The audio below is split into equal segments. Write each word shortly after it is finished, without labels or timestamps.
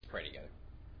pray together.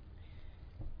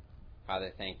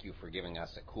 Father, thank you for giving us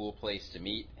a cool place to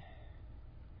meet.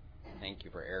 Thank you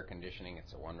for air conditioning.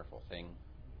 It's a wonderful thing.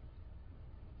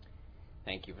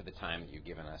 Thank you for the time that you've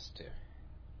given us to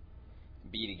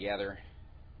be together,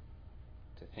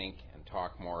 to think and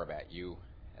talk more about you.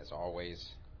 As always,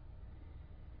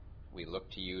 we look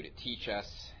to you to teach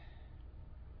us,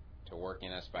 to work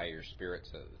in us by your Spirit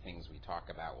so that the things we talk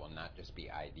about will not just be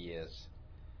ideas,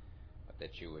 but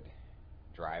that you would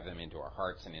drive them into our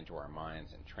hearts and into our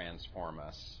minds and transform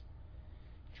us,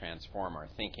 transform our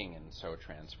thinking, and so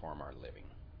transform our living.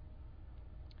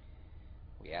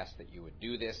 We ask that you would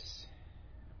do this.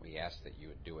 We ask that you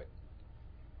would do it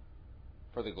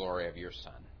for the glory of your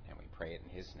Son, and we pray it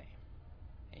in his name.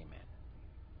 Amen.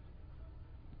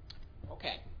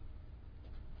 Okay.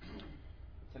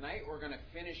 Tonight we're going to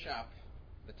finish up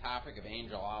the topic of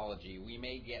angelology. We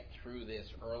may get through this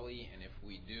early, and if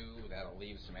we do, that'll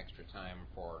leave some extra time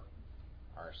for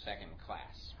our second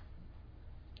class.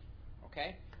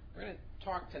 Okay? We're going to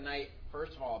talk tonight,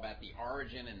 first of all, about the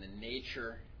origin and the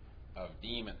nature of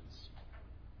demons.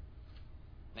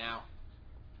 Now,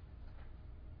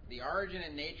 the origin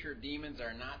and nature of demons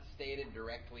are not stated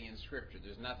directly in Scripture.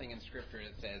 There's nothing in Scripture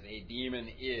that says a demon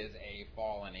is a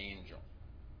fallen angel.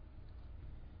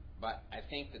 But I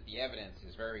think that the evidence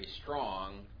is very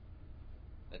strong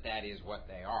that that is what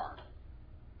they are.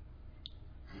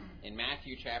 In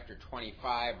Matthew chapter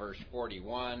 25, verse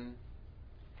 41,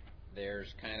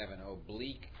 there's kind of an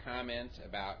oblique comment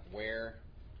about where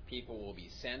people will be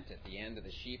sent at the end of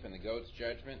the sheep and the goats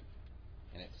judgment.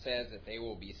 And it says that they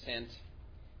will be sent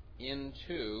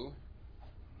into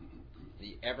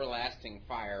the everlasting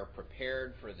fire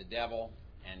prepared for the devil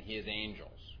and his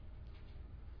angels.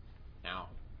 Now,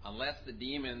 unless the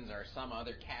demons are some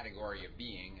other category of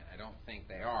being, and I don't think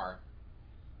they are,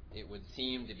 it would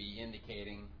seem to be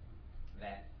indicating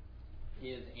that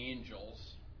his angels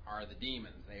are the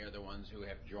demons. They are the ones who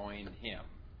have joined him.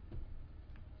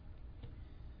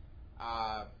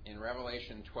 In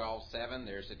Revelation 12:7,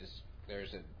 there's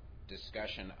a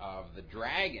discussion of the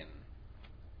dragon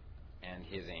and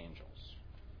his angels.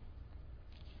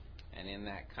 And in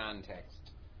that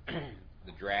context,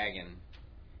 the dragon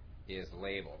is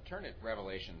labeled. Turn to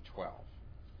Revelation 12.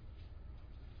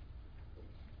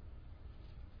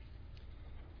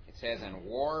 It says, "And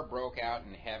war broke out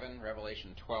in heaven,"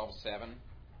 Revelation 12:7.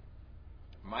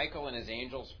 "Michael and his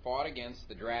angels fought against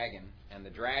the dragon, and the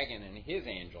dragon and his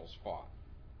angels fought.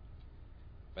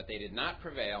 But they did not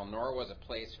prevail, nor was a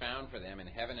place found for them in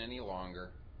heaven any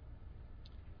longer.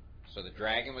 So the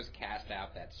dragon was cast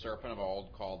out, that serpent of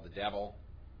old, called the devil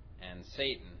and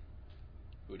Satan,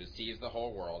 who deceives the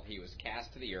whole world. He was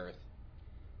cast to the earth,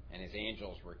 and his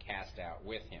angels were cast out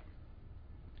with him."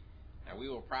 Now, we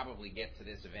will probably get to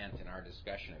this event in our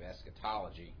discussion of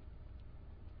eschatology.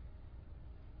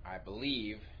 I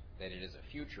believe that it is a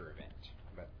future event,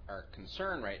 but our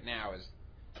concern right now is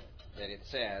that it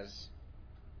says,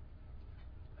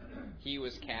 "He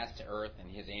was cast to earth, and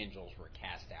his angels were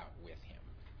cast out with him."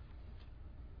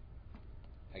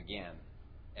 Again,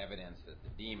 evidence that the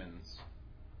demons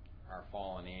are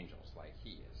fallen angels like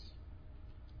he is.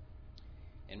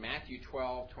 In Matthew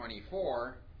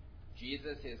 12:24,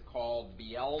 Jesus is called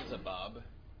Beelzebub.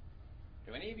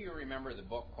 Do any of you remember the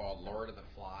book called Lord of the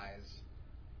Flies?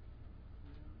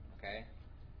 Okay?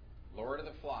 Lord of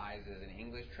the Flies is an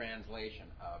English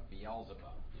translation of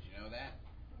Beelzebub. Did you know that?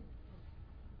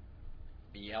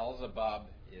 Beelzebub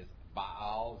is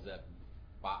Baal-Zebub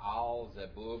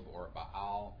or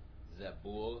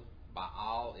Baal-Zebul.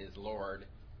 Baal is Lord,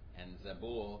 and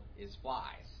Zebul is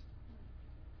flies.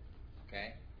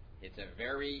 Okay? It's a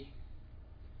very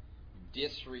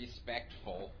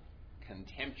disrespectful,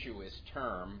 contemptuous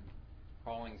term.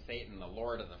 Calling Satan the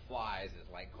Lord of the Flies is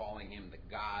like calling him the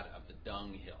God of the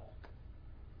dunghill.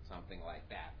 Something like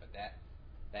that. But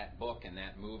that book and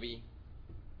that movie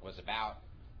was about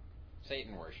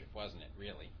Satan worship, wasn't it,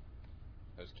 really?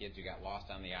 Those kids who got lost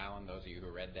on the island, those of you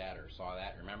who read that or saw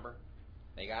that, remember?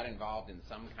 They got involved in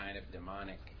some kind of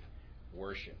demonic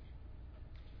worship.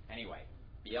 Anyway,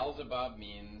 Beelzebub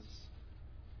means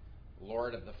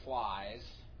Lord of the Flies,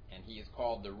 and he is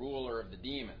called the ruler of the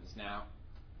demons. Now,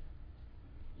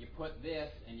 you put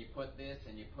this and you put this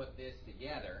and you put this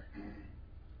together,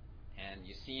 and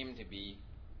you seem to be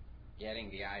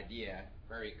getting the idea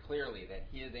very clearly that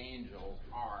his angels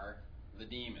are the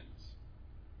demons.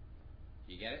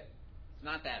 You get it? It's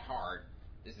not that hard.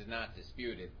 This is not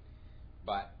disputed,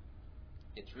 but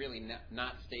it's really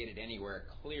not stated anywhere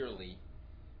clearly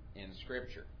in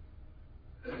Scripture.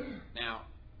 Now,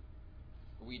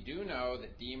 we do know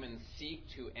that demons seek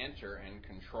to enter and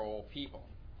control people.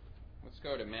 Let's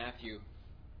go to Matthew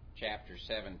chapter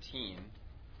 17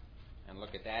 and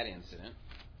look at that incident.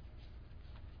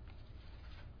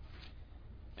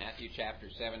 Matthew chapter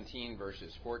 17,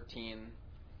 verses 14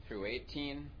 through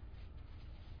 18.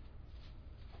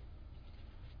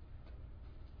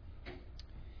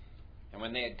 And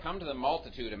when they had come to the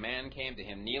multitude, a man came to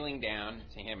him, kneeling down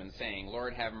to him and saying,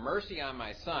 Lord, have mercy on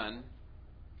my son,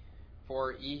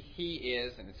 for he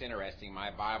is, and it's interesting, my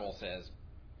Bible says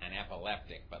an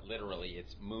epileptic, but literally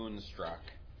it's moonstruck,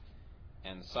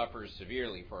 and suffers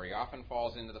severely, for he often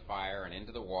falls into the fire and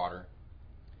into the water.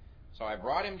 So I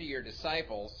brought him to your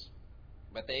disciples,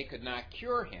 but they could not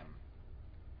cure him.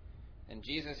 And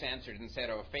Jesus answered and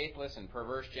said, O faithless and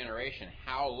perverse generation,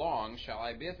 how long shall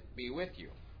I be with you?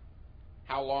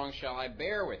 How long shall I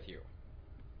bear with you?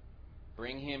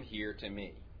 Bring him here to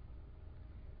me.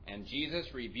 And Jesus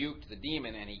rebuked the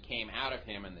demon, and he came out of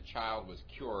him, and the child was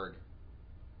cured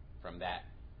from that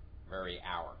very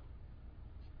hour.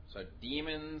 So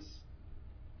demons,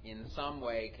 in some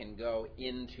way, can go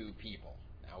into people.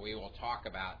 Now, we will talk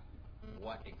about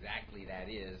what exactly that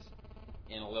is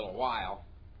in a little while.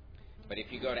 But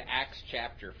if you go to Acts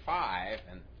chapter 5,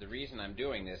 and the reason I'm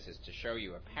doing this is to show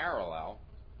you a parallel.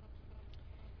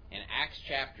 In Acts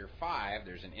chapter 5,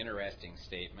 there's an interesting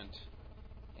statement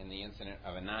in the incident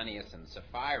of Ananias and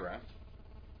Sapphira.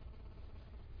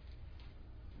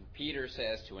 And Peter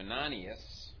says to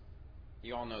Ananias,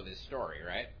 you all know this story,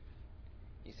 right?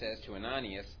 He says to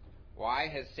Ananias, why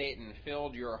has Satan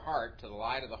filled your heart to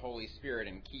lie to the Holy Spirit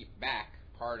and keep back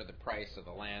part of the price of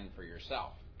the land for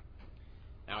yourself?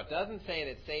 Now, it doesn't say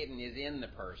that Satan is in the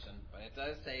person, but it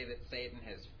does say that Satan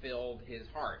has filled his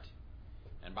heart.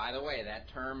 And by the way, that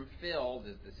term filled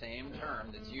is the same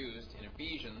term that's used in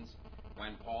Ephesians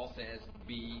when Paul says,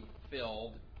 be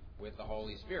filled with the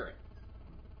Holy Spirit.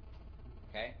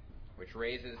 Okay? Which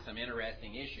raises some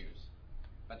interesting issues.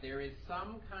 But there is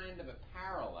some kind of a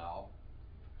parallel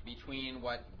between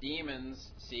what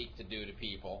demons seek to do to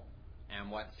people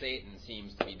and what Satan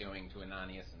seems to be doing to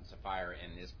Ananias and Sapphira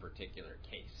in this particular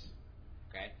case.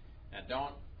 Okay? Now,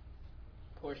 don't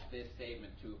push this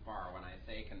statement too far. When I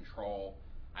say control,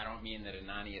 I don't mean that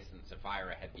Ananias and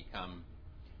Sapphira had become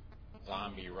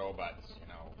zombie robots,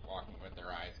 walking with their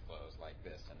eyes closed like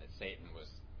this, and that Satan was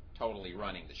totally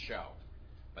running the show.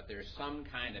 But there's some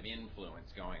kind of influence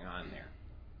going on there.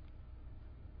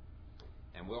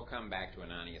 And we'll come back to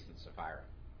Ananias and Sapphira.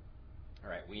 All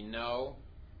right, we know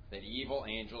that evil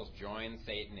angels join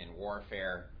Satan in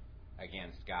warfare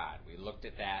against God. We looked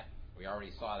at that. We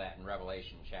already saw that in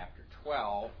Revelation chapter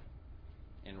 12.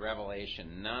 In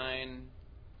Revelation 9,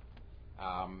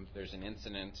 there's an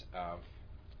incident of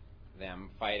them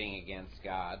fighting against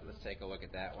God. Let's take a look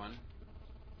at that one.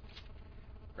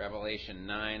 Revelation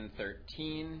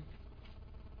 9:13.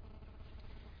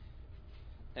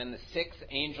 Then the sixth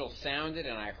angel sounded,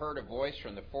 and I heard a voice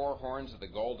from the four horns of the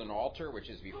golden altar, which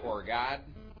is before God,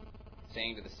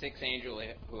 saying to the sixth angel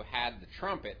who had the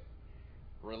trumpet,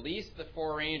 release the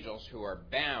four angels who are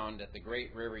bound at the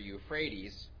great river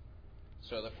Euphrates.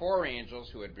 So the four angels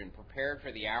who had been prepared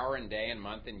for the hour and day and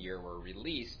month and year were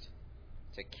released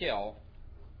to kill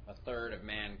a third of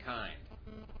mankind.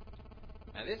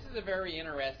 Now this is a very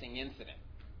interesting incident.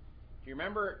 Do you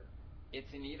remember,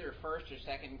 it's in either 1st or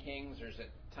 2nd Kings, there's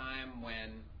a time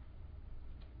when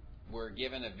we're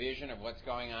given a vision of what's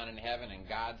going on in heaven, and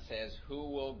God says, who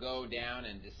will go down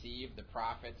and deceive the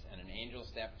prophets? And an angel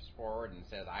steps forward and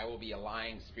says, I will be a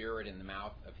lying spirit in the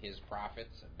mouth of his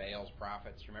prophets, of Baal's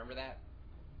prophets. Remember that?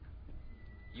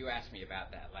 You asked me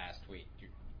about that last week. Do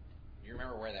you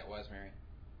remember where that was, Mary?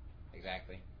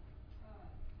 Exactly.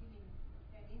 You mean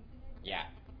that incident? Yeah.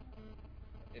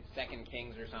 It's 2nd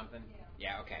Kings or something?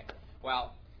 Yeah, okay.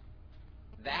 Well,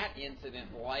 that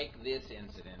incident, like this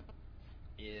incident,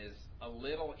 is a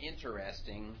little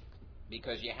interesting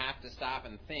because you have to stop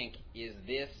and think,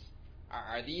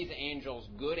 are these angels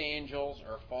good angels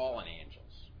or fallen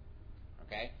angels?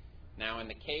 Okay? Now, in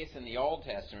the case in the Old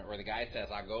Testament where the guy says,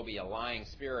 I'll go be a lying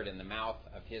spirit in the mouth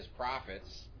of his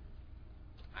prophets,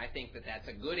 I think that that's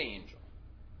a good angel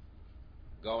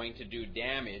going to do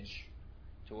damage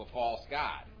to a false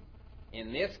god.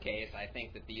 In this case, I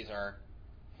think that these are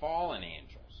fallen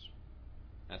angels.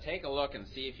 Now take a look and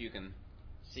see if you can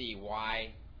see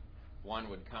why one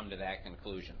would come to that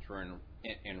conclusion. We're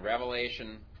in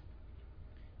Revelation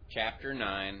chapter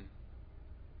 9,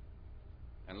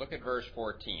 and look at verse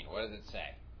 14. What does it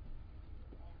say?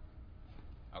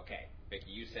 Okay,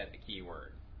 Vicki, you said the key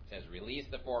word. It says, release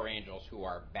the four angels who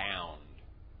are bound.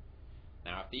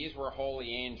 Now, if these were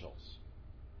holy angels,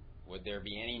 would there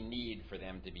be any need for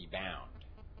them to be bound?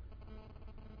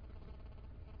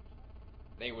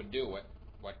 they would do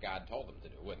what God told them to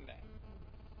do, wouldn't they?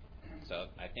 So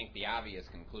I think the obvious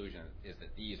conclusion is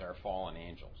that these are fallen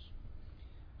angels.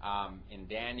 In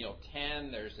Daniel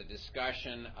 10, there's a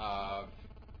discussion of,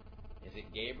 is it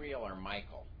Gabriel or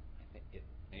Michael?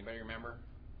 Anybody remember?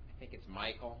 I think it's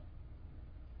Michael.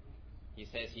 He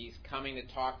says he's coming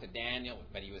to talk to Daniel,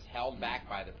 but he was held back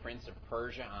by the prince of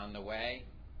Persia on the way.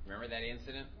 Remember that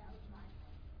incident?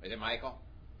 Is it Michael?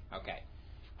 Okay.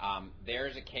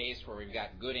 There's a case where we've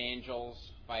got good angels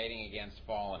fighting against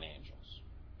fallen angels.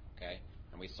 Okay?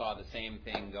 And we saw the same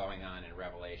thing going on in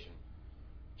Revelation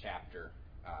chapter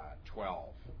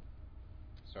 12.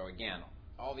 So again,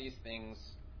 all these things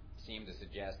seem to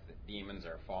suggest that demons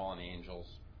are fallen angels.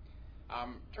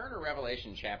 Turn to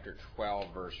Revelation chapter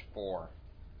 12, verse 4.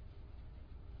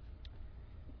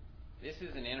 This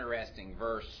is an interesting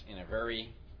verse in a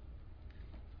very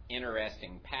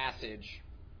interesting passage.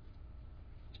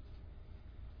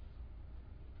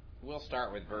 We'll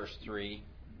start with verse 3.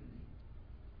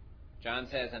 John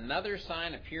says, "Another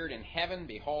sign appeared in heaven.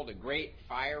 Behold, a great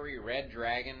fiery red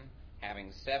dragon,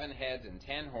 having 7 heads and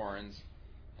 10 horns,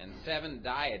 and 7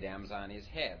 diadems on his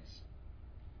heads.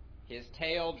 His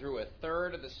tail drew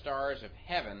 1/3 of the stars of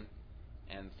heaven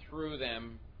and threw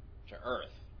them to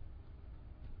earth."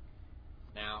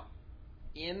 Now,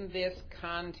 in this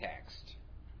context,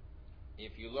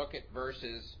 if you look at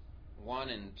verses 1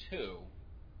 and 2,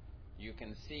 you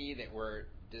can see that we're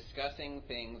discussing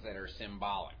things that are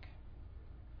symbolic.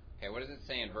 Okay, what does it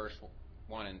say in verse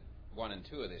 1 and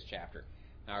 2 of this chapter?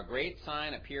 "Now a great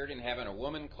sign appeared in heaven, a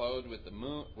woman clothed with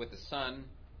the sun,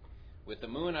 with the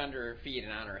moon under her feet,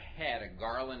 and on her head a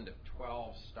garland of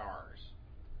 12 stars."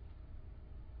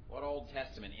 What Old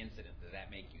Testament incident does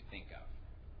that make you think of?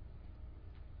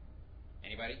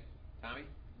 Anybody? Tommy?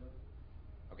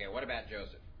 Okay, what about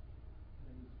Joseph?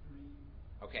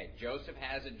 Okay, Joseph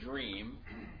has a dream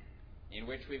in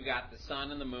which we've got the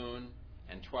sun and the moon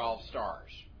and 12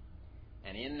 stars.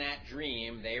 And in that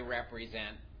dream, they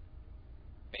represent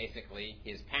basically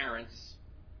his parents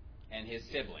and his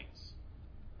siblings,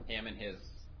 him and his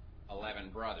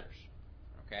 11 brothers.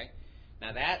 Okay?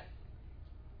 Now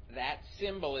that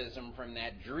symbolism from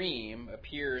that dream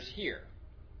appears here.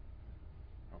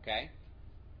 Okay?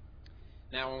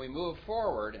 Now when we move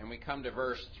forward and we come to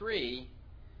verse 3,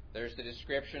 there's the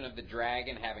description of the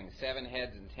dragon having 7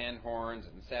 heads and 10 horns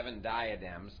and 7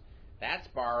 diadems. That's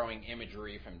borrowing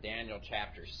imagery from Daniel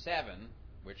chapter 7,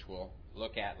 which we'll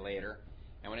look at later.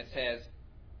 And when it says,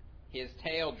 "His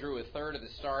tail drew 1/3 of the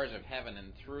stars of heaven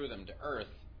and threw them to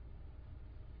earth,"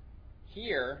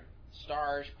 here,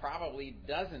 stars probably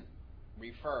doesn't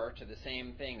refer to the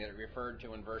same thing that it referred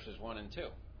to in verses 1 and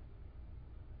 2.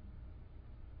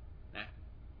 Now,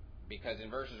 because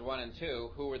in verses 1 and 2,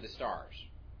 who were the stars?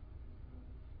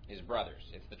 His brothers.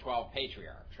 It's the 12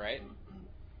 patriarchs, right?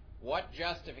 What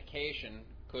justification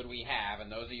could we have,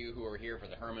 and those of you who are here for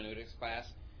the hermeneutics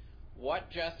class,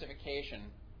 what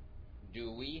justification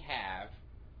do we have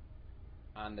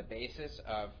on the basis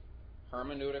of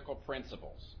hermeneutical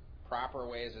principles, proper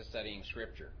ways of studying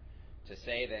Scripture, to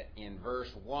say that in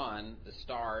verse 1 the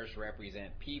stars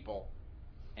represent people,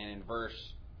 and in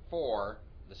verse 4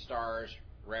 the stars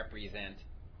represent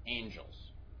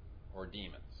angels or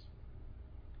demons?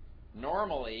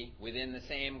 Normally, within the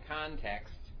same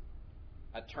context,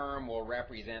 a term will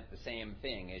represent the same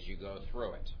thing as you go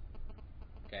through it.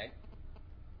 Okay?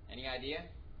 Any idea?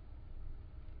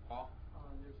 Paul?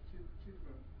 There's two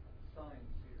different signs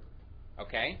here.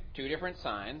 Okay, 2 different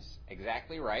signs.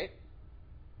 Exactly right.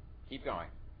 Keep going.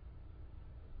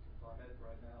 On it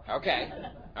right now.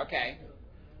 Okay.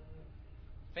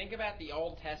 Think about the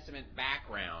Old Testament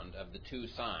background of the 2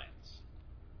 signs.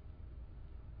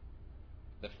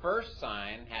 The first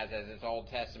sign has as its Old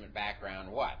Testament background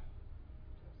what?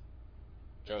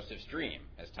 Joseph's dream,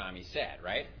 as Tommy said,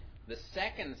 right? The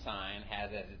second sign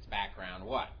has as its background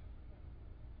what?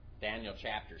 Daniel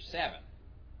chapter 7.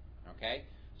 Okay?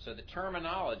 So the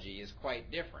terminology is quite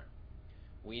different.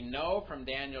 We know from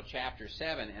Daniel chapter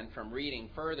 7 and from reading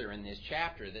further in this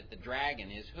chapter that the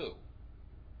dragon is who?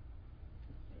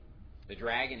 The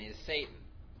dragon is Satan.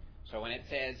 So when it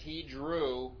says he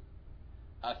drew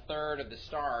 1/3 of the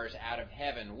stars out of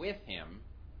heaven with him,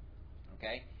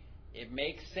 okay, it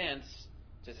makes sense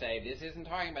to say this isn't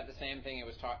talking about the same thing it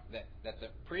was that the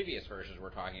previous verses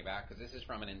were talking about, because this is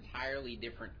from an entirely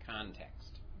different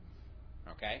context.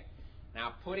 Okay?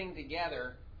 Now, putting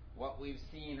together what we've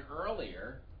seen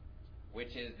earlier,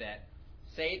 which is that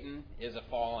Satan is a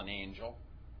fallen angel,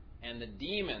 and the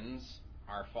demons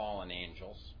are fallen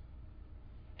angels,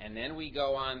 and then we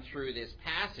go on through this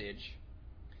passage,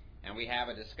 and we have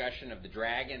a discussion of the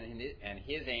dragon and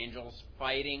his angels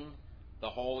fighting the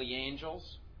holy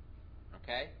angels,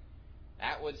 okay,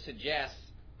 that would suggest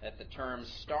that the term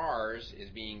stars is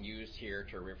being used here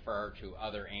to refer to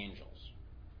other angels.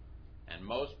 And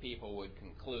most people would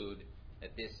conclude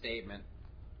that this statement,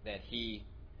 that he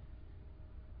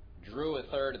drew a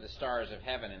third of the stars of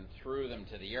heaven and threw them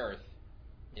to the earth,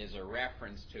 is a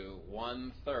reference to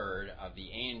 1/3 of the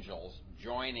angels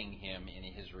joining him in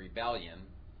his rebellion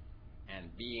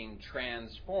and being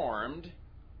transformed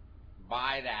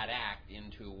by that act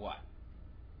into what?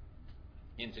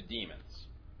 Into demons.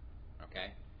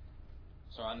 Okay?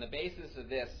 So on the basis of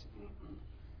this,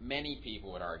 many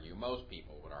people would argue, most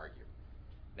people would argue,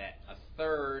 that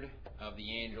 1/3 of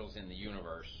the angels in the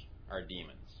universe are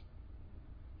demons.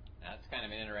 Now, that's kind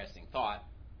of an interesting thought.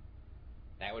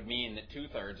 That would mean that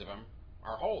 2/3 of them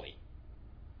are holy,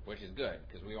 which is good,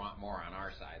 because we want more on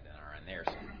our side than are on their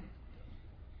side.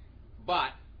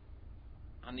 But,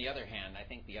 on the other hand, I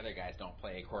think the other guys don't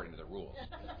play according to the rules.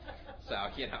 So,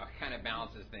 it kind of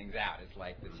balances things out. It's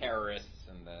like the terrorists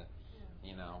and the,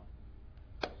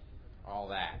 all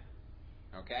that.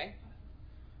 Okay?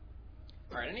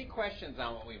 All right, any questions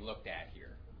on what we've looked at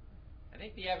here? I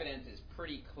think the evidence is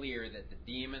pretty clear that the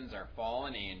demons are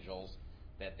fallen angels,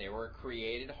 that they were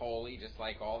created holy just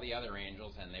like all the other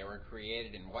angels, and they were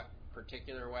created in what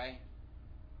particular way?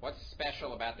 What's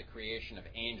special about the creation of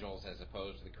angels as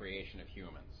opposed to the creation of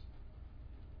humans?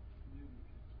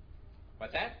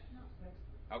 What's that?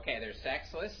 Okay, they're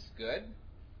sexless. Good.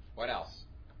 What else?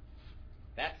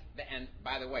 And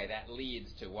by the way, that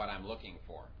leads to what I'm looking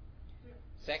for.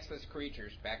 Sexless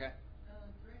creatures, Becca?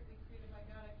 Directly created by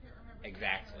God. I can't remember.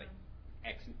 Exactly.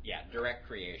 Direct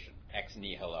creation. Ex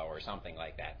nihilo or something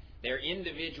like that. They're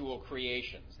individual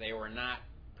creations. They were not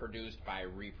produced by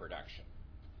reproduction.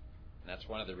 And that's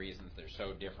one of the reasons they're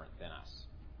so different than us.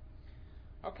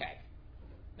 Okay.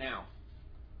 Now,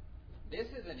 this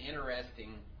is an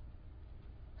interesting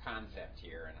concept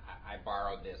here, and I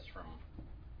borrowed this from,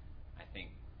 I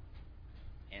think,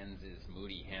 Enns's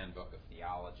Moody Handbook of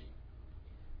Theology.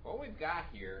 What we've got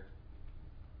here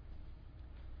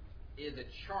is a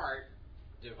chart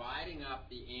dividing up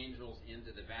the angels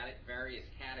into the various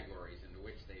categories into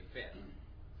which they fit.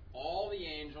 All the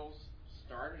angels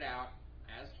started out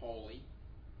as holy.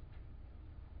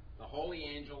 The holy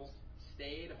angels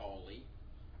stayed holy.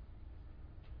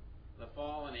 The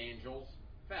fallen angels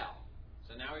fell.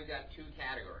 So now we've got two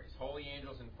categories, holy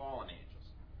angels and fallen angels.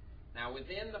 Now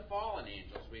within the fallen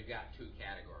angels, we've got two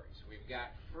categories. We've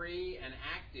got free and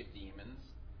active demons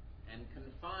and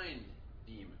confined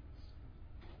demons.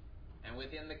 And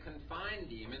within the confined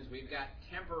demons, we've got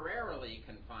temporarily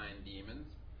confined demons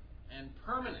and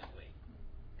permanently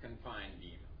confined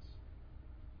demons.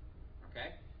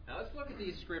 Okay? Now let's look at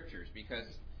these scriptures because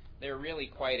they're really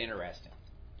quite interesting.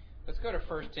 Let's go to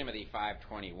 1 Timothy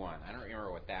 5:21. I don't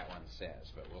remember what that one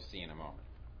says, but we'll see in a moment.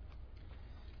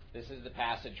 This is the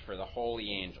passage for the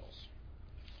holy angels.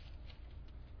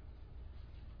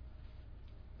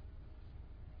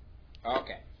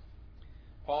 Okay.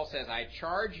 Paul says, I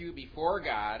charge you before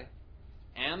God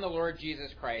and the Lord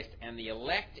Jesus Christ and the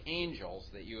elect angels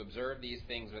that you observe these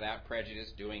things without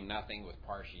prejudice, doing nothing with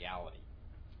partiality.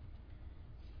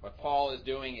 What Paul is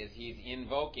doing is he's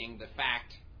invoking the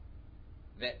fact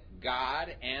that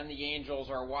God and the angels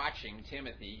are watching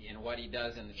Timothy in what he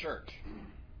does in the church.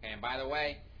 Okay, and by the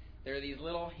way, there are these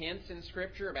little hints in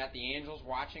Scripture about the angels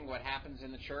watching what happens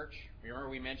in the church. Remember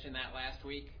we mentioned that last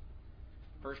week?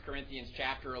 1 Corinthians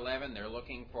chapter 11, they're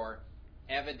looking for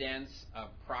evidence of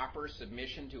proper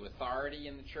submission to authority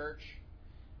in the church,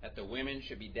 that the women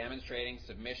should be demonstrating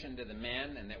submission to the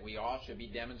men, and that we all should be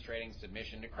demonstrating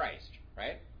submission to Christ,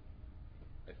 right?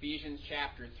 Ephesians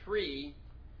chapter 3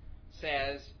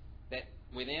 says that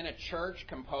within a church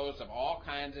composed of all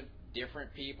kinds of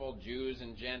different people, Jews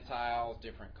and Gentiles,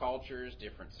 different cultures,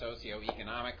 different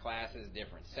socioeconomic classes,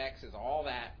 different sexes, all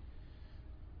that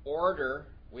order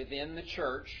within the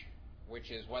church,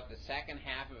 which is what the second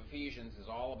half of Ephesians is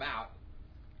all about,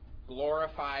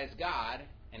 glorifies God.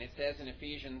 And it says in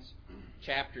Ephesians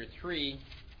chapter 3,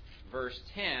 verse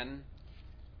 10,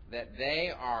 that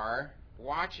they are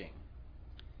watching.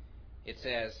 It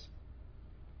says,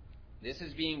 this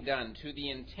is being done to the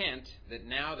intent that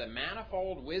now the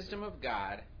manifold wisdom of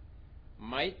God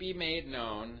might be made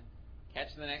known, catch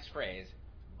the next phrase,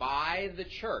 by the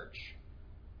church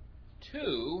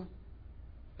to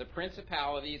the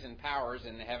principalities and powers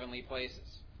in the heavenly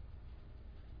places,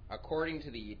 according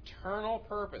to the eternal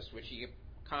purpose which he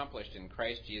accomplished in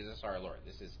Christ Jesus our Lord.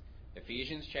 This is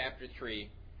Ephesians chapter 3,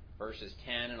 verses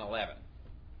 10 and 11.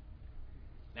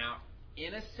 Now,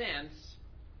 in a sense,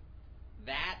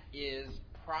 that is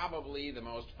probably the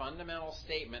most fundamental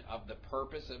statement of the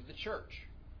purpose of the church.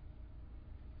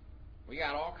 We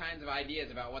got all kinds of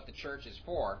ideas about what the church is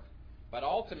for, but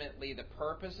ultimately the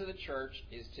purpose of the church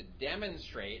is to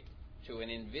demonstrate to an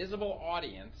invisible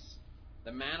audience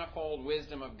the manifold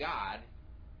wisdom of God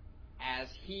as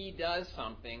He does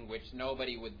something which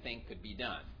nobody would think could be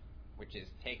done, which is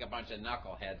take a bunch of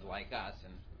knuckleheads like us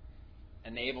and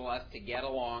enable us to get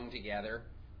along together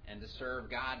and to serve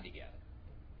God together.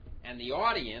 And the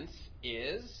audience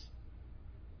is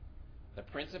the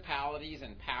principalities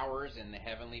and powers in the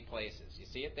heavenly places. You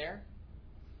see it there?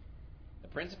 The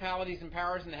principalities and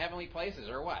powers in the heavenly places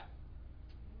are what?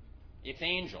 It's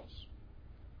angels.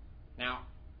 Now,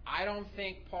 I don't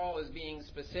think Paul is being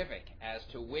specific as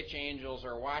to which angels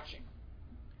are watching.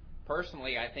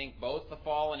 Personally, I think both the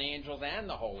fallen angels and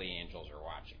the holy angels are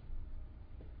watching.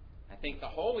 I think the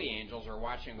holy angels are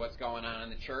watching what's going on in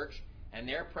the church, and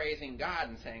they're praising God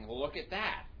and saying, well, look at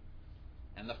that.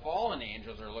 And the fallen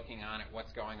angels are looking on at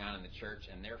what's going on in the church,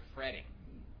 and they're fretting.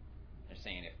 They're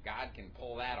saying, if God can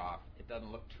pull that off, it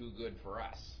doesn't look too good for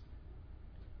us.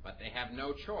 But they have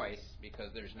no choice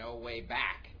because there's no way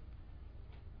back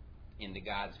into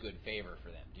God's good favor for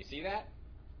them. Do you see that?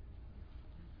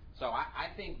 So I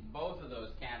think both of those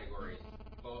categories,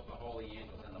 both the holy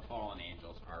angels and the fallen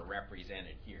angels, are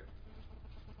represented here.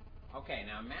 Okay,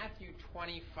 now Matthew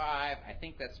 25, I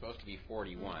think that's supposed to be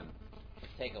 41.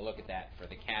 Let's take a look at that for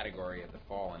the category of the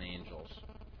fallen angels.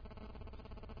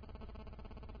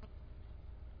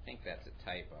 I think that's a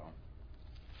typo.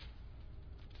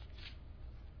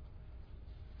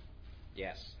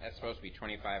 Yes, that's supposed to be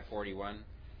 25:41.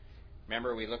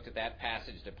 Remember, we looked at that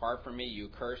passage. Depart from me, you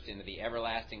cursed, into the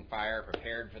everlasting fire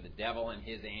prepared for the devil and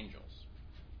his angels.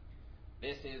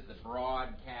 This is the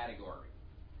broad category.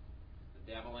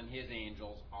 The devil and his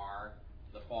angels are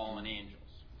the fallen angels.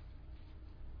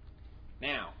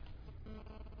 Now,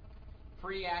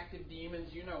 free active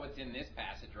demons, you know what's in this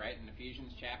passage, right? In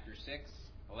Ephesians chapter 6,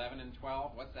 11 and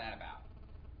 12. What's that about?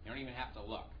 You don't even have to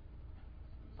look.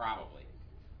 Probably.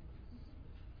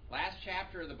 Last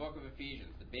chapter of the book of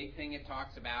Ephesians, the big thing it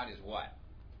talks about is what?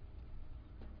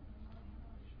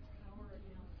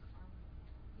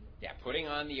 Yeah, putting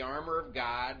on the armor of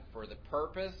God for the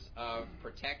purpose of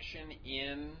protection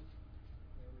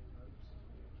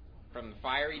from the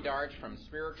fiery darts, from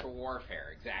spiritual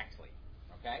warfare. Exactly.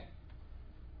 Okay?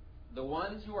 The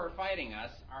ones who are fighting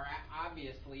us are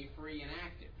obviously free and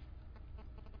active.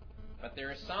 But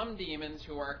there are some demons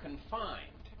who are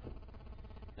confined.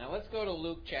 Now let's go to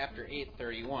Luke chapter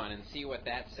 8:31 and see what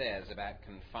that says about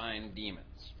confined demons.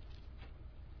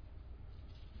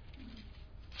 We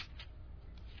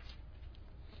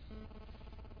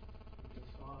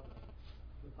just saw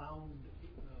the bound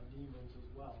demons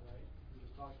as well, right? We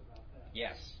just talked about that.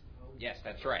 Yes. Yes,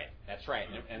 that's right. That's right.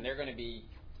 And they're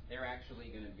actually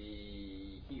going to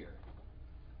be here.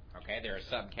 Okay, they're a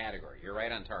subcategory. You're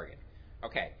right on target.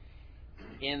 Okay.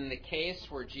 In the case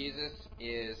where Jesus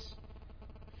is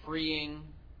freeing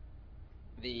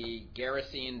the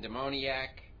Gerasene demoniac,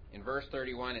 in verse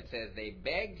 31 it says, they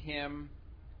begged him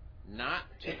not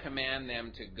to command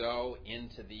them to go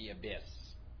into the abyss.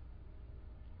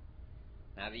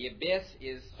 Now the abyss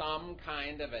is some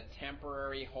kind of a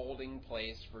temporary holding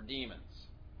place for demons.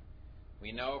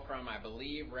 We know from, I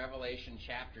believe, Revelation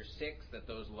chapter 6 that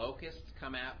those locusts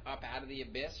come up out of the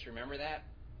abyss. Remember that?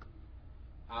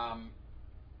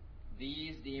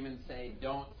 These demons say,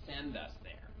 don't send us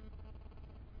there.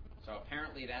 So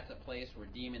apparently that's a place where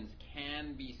demons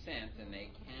can be sent and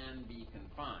they can be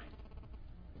confined.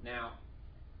 Now,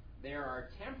 there are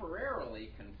temporarily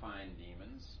confined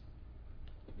demons.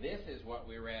 This is what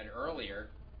we read earlier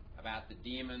about the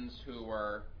demons who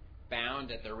were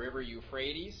bound at the river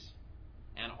Euphrates,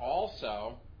 and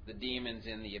also the demons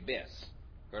in the abyss.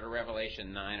 Go to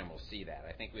Revelation 9 and we'll see that.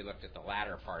 I think we looked at the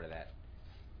latter part of that,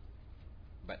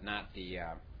 but not the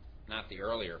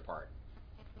earlier part.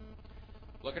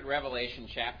 Look at Revelation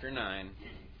chapter 9,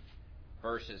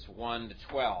 verses 1 to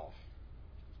 12.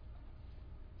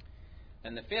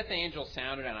 Then the fifth angel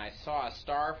sounded, and I saw a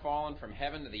star fallen from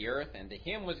heaven to the earth, and to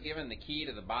him was given the key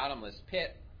to the bottomless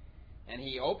pit. And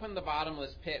he opened the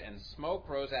bottomless pit, and smoke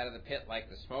rose out of the pit like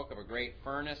the smoke of a great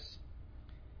furnace.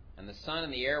 And the sun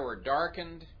and the air were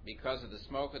darkened because of the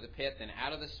smoke of the pit. Then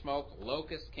out of the smoke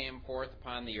locusts came forth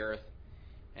upon the earth,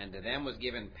 and to them was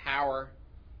given power,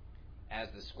 as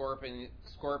the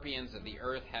scorpions of the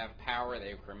earth have power.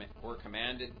 They were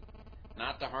commanded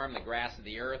not to harm the grass of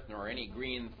the earth, nor any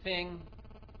green thing,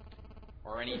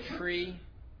 or any tree,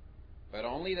 but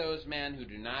only those men who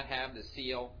do not have the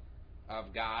seal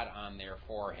of God on their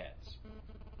foreheads.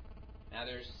 Now,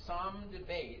 there's some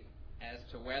debate as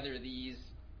to whether these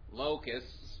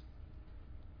locusts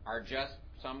are just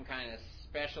some kind of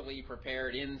specially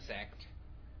prepared insect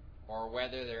or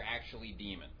whether they're actually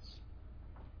demons.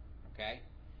 Okay?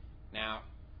 Now,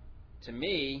 to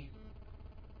me,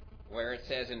 where it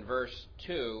says in verse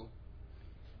 2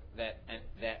 that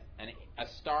a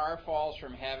star falls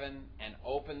from heaven and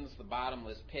opens the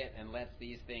bottomless pit and lets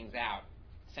these things out,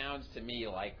 sounds to me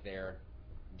like they're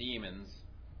demons,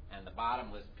 and the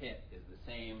bottomless pit is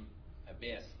the same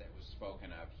abyss that was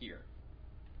spoken of here.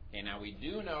 Okay, now we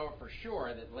do know for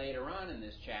sure that later on in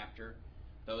this chapter,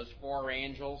 those 4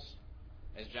 angels,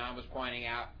 as John was pointing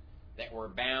out, that were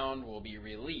bound will be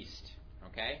released.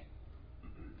 Okay?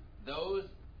 Those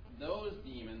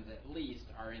demons, at least,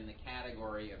 are in the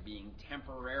category of being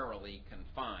temporarily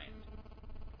confined.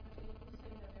 They do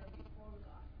say that they're before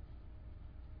God.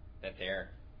 That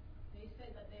they're... They say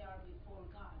that they are before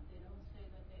God. They don't say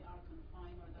that they are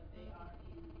confined or that they are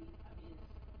in the abyss.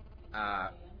 The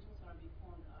angels are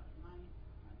before God. Am I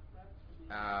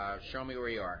correct? Show me where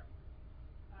you are.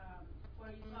 Where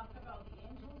you talked about the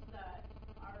angels that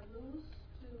are loose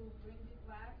to bring the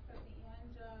blacks at the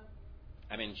end of...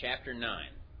 I'm in chapter 9.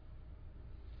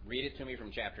 Read it to me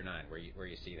from chapter 9, where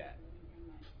you see that.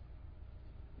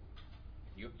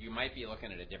 You might be looking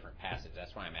at a different passage.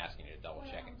 That's why I'm asking you to double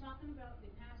check it. I'm talking about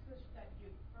the passage that you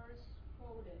first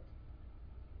quoted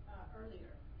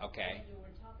earlier. Okay. When you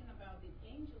were talking about the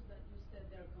angels that you said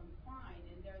they're confined,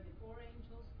 and they're the 4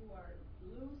 angels who are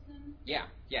loosened. Yeah.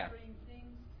 Bring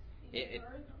things in the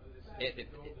earth. The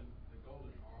golden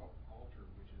altar,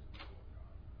 which is before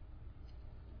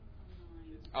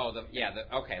God.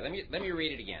 Okay. Let me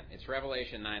read it again. It's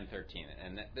Revelation 9:13,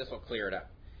 and this will clear it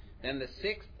up. Then the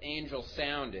 6th angel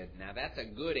sounded. Now that's a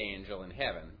good angel in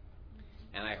heaven.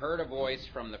 And I heard a voice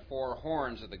from the 4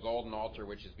 horns of the golden altar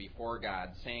which is before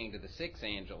God, saying to the 6th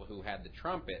angel who had the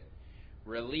trumpet,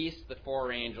 "Release the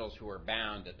 4 angels who are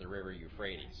bound at the river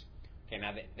Euphrates." Okay,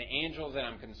 now the angels that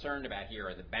I'm concerned about here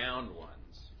are the bound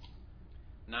ones,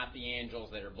 not the angels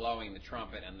that are blowing the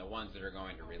trumpet and the ones that are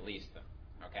going to release them.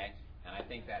 Okay? And I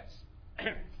think that's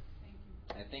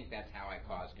how I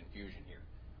cause confusion here.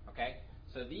 Okay?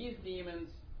 So these demons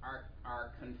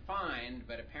are confined,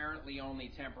 but apparently only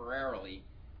temporarily,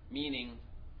 meaning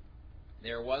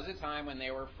there was a time when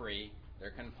they were free,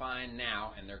 they're confined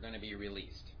now, and they're going to be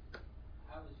released.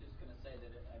 I was just going to say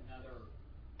that another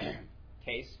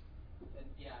case?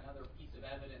 Another piece of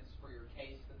evidence for your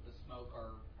case that the smoke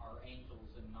are angels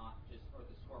and not just, or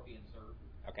the scorpions or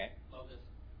locusts,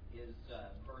 is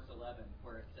verse 11,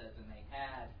 where it says, "And they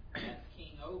had as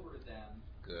king over them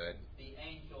the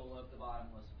angel of the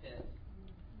bottomless pit."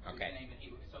 Okay. Name in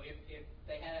Hebrew. So if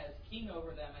they had as king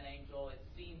over them an angel, it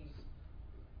seems...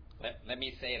 Let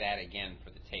me say that again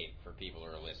for the tape, for people who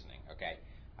are listening, okay?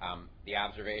 The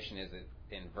observation is that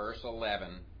in verse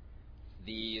 11,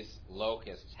 these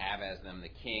locusts have as them the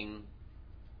king,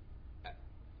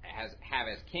 have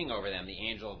as king over them the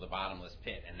angel of the bottomless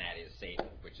pit, and that is Satan,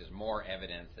 which is more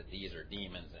evidence that these are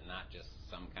demons and not just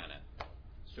some kind of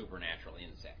supernatural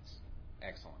insects.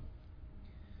 Excellent.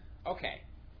 Okay,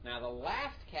 now the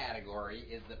last category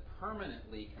is the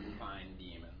permanently confined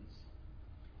demons.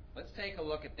 Let's take a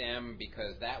look at them,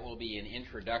 because that will be an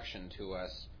introduction to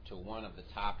us to one of the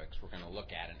topics we're going to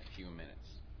look at in a few minutes.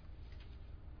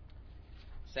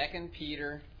 2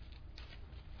 Peter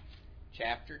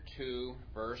chapter 2,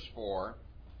 verse 4.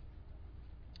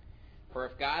 "For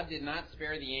if God did not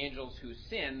spare the angels who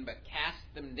sinned, but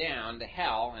cast them down to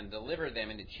hell and delivered them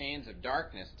into chains of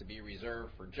darkness to be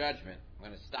reserved for judgment." I'm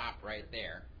going to stop right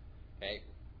there. Okay?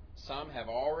 Some have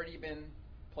already been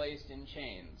placed in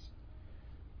chains.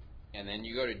 And then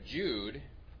you go to Jude,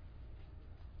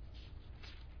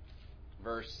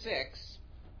 verse 6.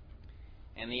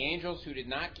 "And the angels who did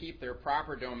not keep their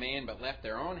proper domain but left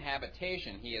their own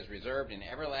habitation, he has reserved in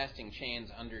everlasting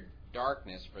chains under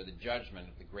darkness for the judgment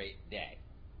of the great day."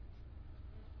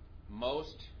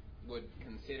 Most would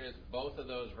consider both of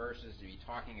those verses to be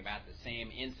talking about the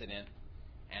same incident,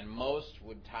 and most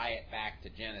would tie it back to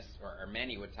Genesis, or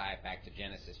many would tie it back to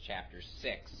Genesis chapter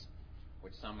 6,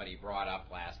 which somebody brought up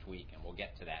last week, and we'll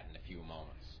get to that in a few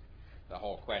moments. The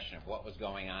whole question of what was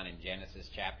going on in Genesis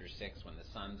chapter 6 when the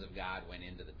sons of God went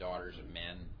into the daughters of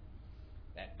men,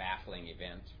 that baffling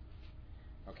event.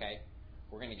 Okay?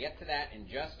 We're going to get to that in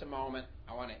just a moment.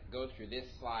 I want to go through this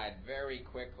slide very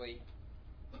quickly.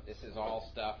 This is all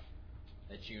stuff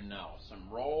that you know. Some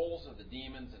roles of the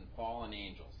demons and fallen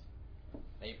angels.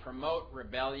 They promote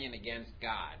rebellion against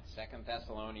God. 2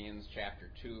 Thessalonians chapter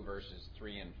 2, verses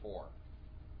 3 and 4.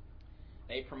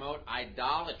 They promote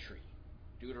idolatry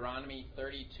Deuteronomy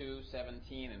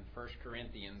 32:17 and 1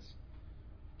 Corinthians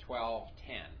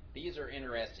 12:10. These are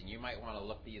interesting. You might want to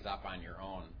look these up on your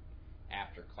own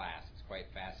after class. It's quite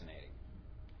fascinating.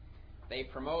 They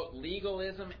promote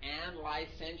legalism and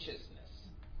licentiousness.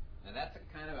 Now that's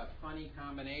a kind of a funny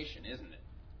combination, isn't it?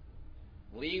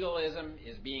 Legalism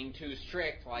is being too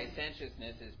strict.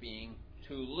 Licentiousness is being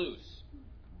too loose.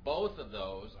 Both of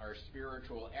those are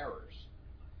spiritual errors.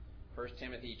 1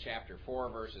 Timothy chapter 4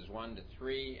 verses 1 to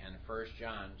 3 and 1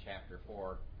 John chapter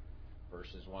 4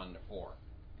 verses 1 to 4.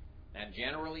 Now,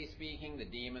 generally speaking, the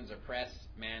demons oppress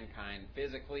mankind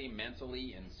physically,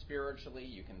 mentally, and spiritually.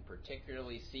 You can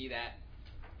particularly see that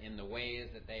in the ways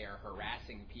that they are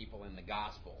harassing people in the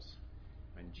Gospels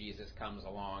when Jesus comes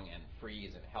along and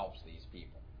frees and helps these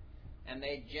people. And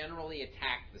they generally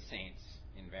attack the saints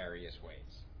in various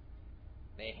ways.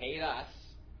 They hate us.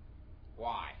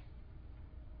 Why?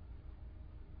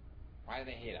 Why do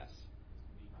they hate us?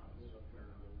 Because of their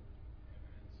evidence of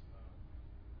the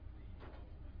ultimate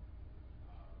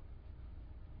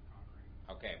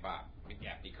conquering. Okay, Bob.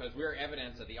 Yeah, because we're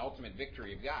evidence of the ultimate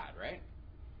victory of God, right?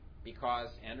 Because,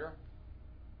 Andrew? I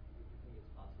think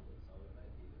it's possible that some of it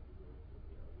might be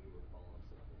that we were fallen,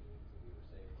 so that means that we were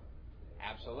saved from it.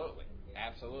 Absolutely.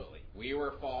 Absolutely. We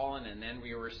were fallen and then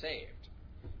we were saved.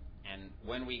 And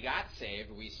when we got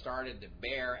saved, we started to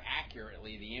bear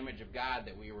accurately the image of God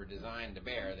that we were designed to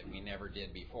bear that we never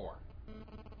did before.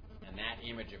 And that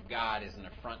image of God is an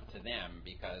affront to them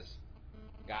because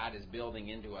God is building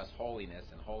into us holiness,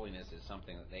 and holiness is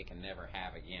something that they can never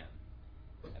have again.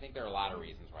 I think there are a lot of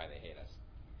reasons why they hate us.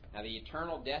 Now, the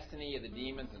eternal destiny of the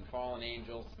demons and fallen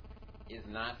angels is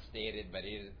not stated, but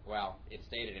it's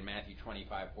stated in Matthew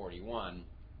 25:41.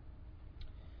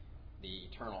 The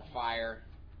eternal fire.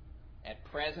 At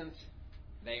present,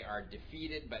 they are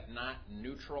defeated but not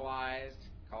neutralized.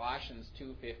 Colossians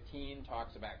 2:15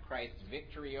 talks about Christ's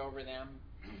victory over them.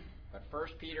 But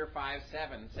 1 Peter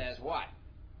 5:7 says what?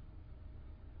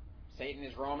 Satan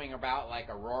is roaming about like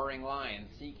a roaring lion,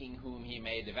 seeking whom he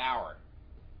may devour.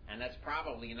 And that's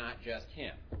probably not just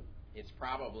him. It's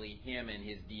probably him and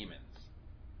his demons.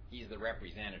 He's the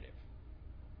representative.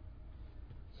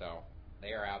 So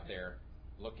they are out there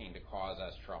looking to cause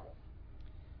us trouble.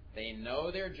 They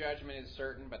know their judgment is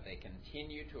certain, but they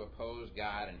continue to oppose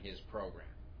God and his program.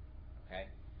 Okay?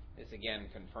 This again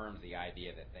confirms the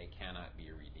idea that they cannot be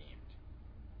redeemed.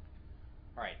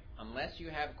 All right, unless you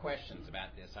have questions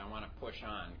about this, I want to push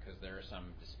on because there are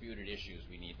some disputed issues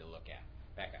we need to look at.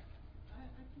 Becca. I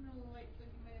can relate, so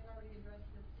you may have already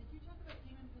addressed this. Did you talk about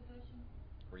demon possession?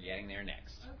 We're getting there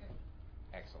next. Okay.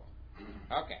 Excellent.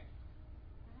 Okay.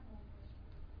 I have one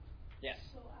question. Yes.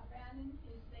 So Abaddon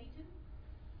is Satan?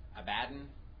 Abaddon,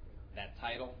 that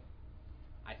title?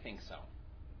 I think so.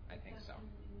 I think so.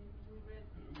 We read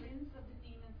Prince of the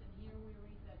Demons, and here we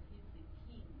read that he's the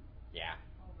king. Yeah.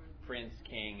 Over Prince,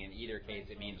 king, in either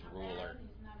case it means ruler. Abaddon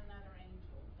is not another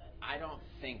angel. I don't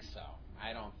think so.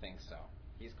 I don't think so.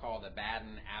 He's called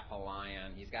Abaddon,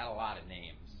 Apollyon. He's got a lot of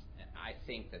names. I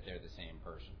think that they're the same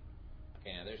person.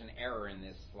 Okay, now there's an error in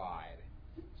this slide,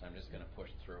 so I'm just going to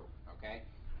push through. Okay?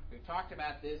 We've talked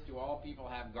about this. Do all people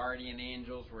have guardian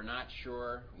angels? We're not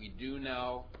sure. We do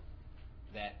know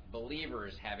that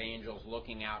believers have angels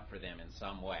looking out for them in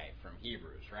some way, from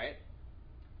Hebrews, right?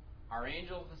 Are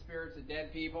angels the spirits of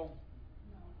dead people?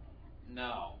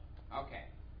 No. Okay.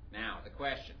 Now, the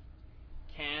question.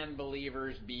 Can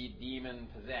believers be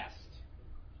demon-possessed?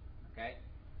 Okay?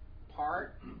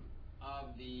 Part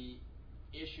of the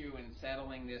issue in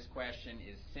settling this question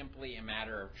is simply a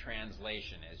matter of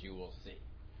translation, as you will see.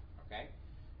 Okay?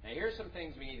 Now, here's some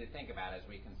things we need to think about as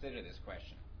we consider this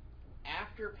question.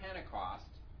 After Pentecost,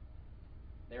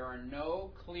 there are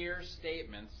no clear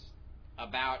statements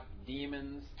about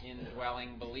demons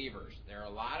indwelling believers. There are a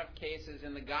lot of cases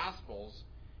in the Gospels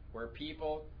where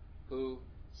people who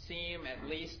seem at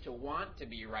least to want to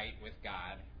be right with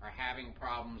God are having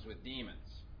problems with demons.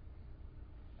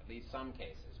 At least some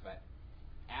cases. But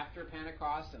after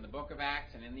Pentecost, in the book of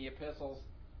Acts and in the epistles,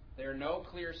 there are no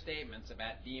clear statements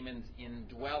about demons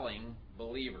indwelling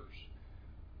believers.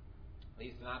 At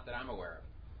least not that I'm aware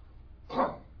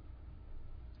of.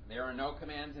 There are no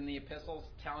commands in the epistles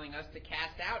telling us to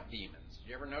cast out demons. Did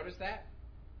you ever notice that?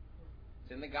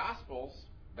 It's in the Gospels,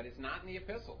 but it's not in the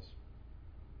epistles.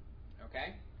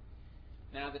 Okay?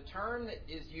 Now, the term that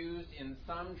is used in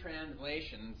some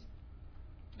translations,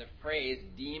 the phrase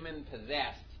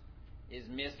demon-possessed, is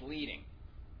misleading.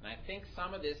 And I think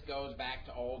some of this goes back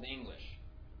to Old English.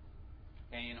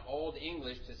 Okay, in Old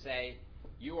English, to say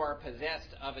you are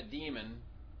possessed of a demon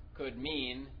could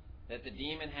mean that the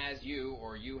demon has you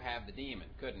or you have the demon,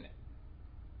 couldn't it?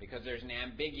 because there's an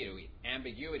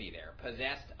ambiguity there.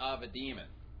 Possessed of a demon.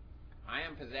 I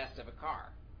am possessed of a car.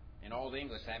 In Old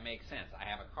English, that makes sense. I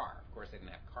have a car. Of course, they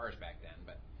didn't have cars back then,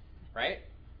 but right?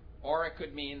 Or it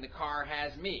could mean the car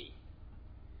has me.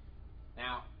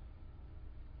 Now,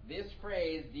 this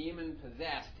phrase, demon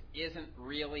possessed, isn't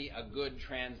really a good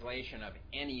translation of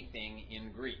anything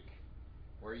in Greek.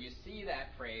 Where you see that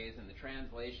phrase in the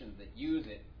translations that use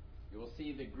it, you will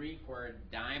see the Greek word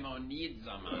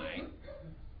daimonizomai,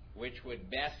 which would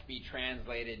best be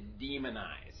translated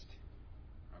demonized.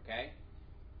 Okay?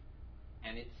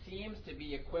 And it seems to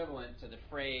be equivalent to the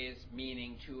phrase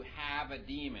meaning to have a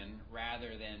demon rather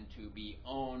than to be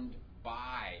owned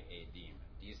by a demon.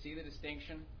 Do you see the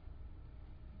distinction?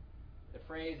 The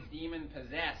phrase demon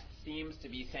possessed seems to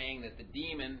be saying that the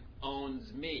demon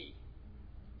owns me.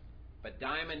 But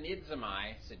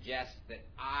daimonizomai suggests that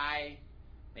I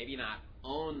maybe not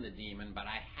own the demon, but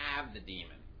I have the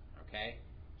demon. Okay?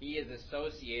 He is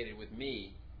associated with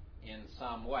me in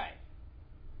some way.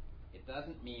 It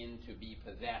doesn't mean to be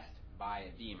possessed by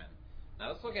a demon.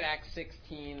 Now let's look at Acts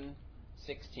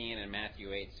 16:16 and Matthew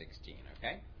 8:16,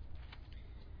 okay?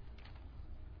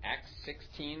 Acts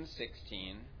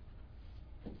 16:16.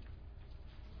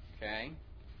 Okay.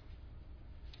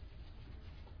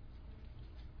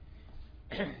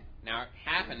 Now it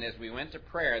happened as we went to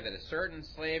prayer that a certain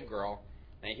slave girl,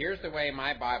 now here's the way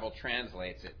my Bible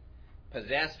translates it,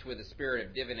 possessed with the spirit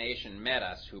of divination met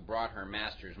us, who brought her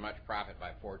masters much profit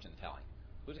by fortune telling.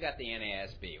 Who's got the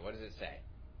NASB? What does it say?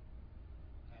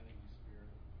 Having a spirit.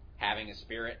 Having a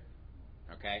spirit?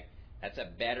 Okay. That's a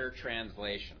better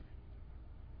translation.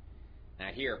 Now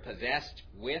here, possessed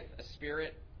with a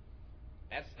spirit,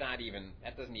 that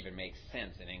doesn't even make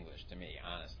sense in English to me,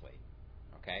 honestly.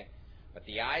 Okay? But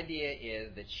the idea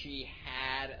is that she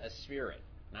had a spirit,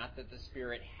 not that the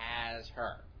spirit has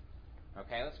her.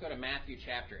 Okay, let's go to Matthew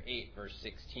chapter 8, verse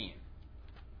 16.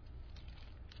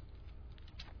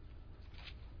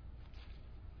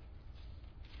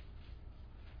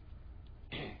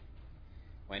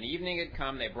 When evening had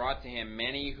come, they brought to him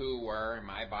many who were,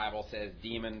 my Bible says,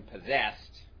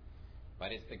 demon-possessed,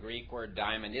 but it's the Greek word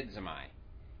daimonizomai.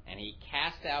 And he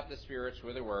cast out the spirits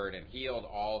with a word and healed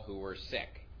all who were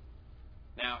sick.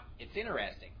 Now, it's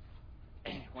interesting.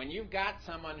 When you've got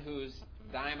someone who's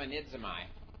daimonizomai,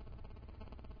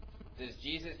 does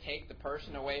Jesus take the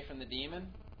person away from the demon?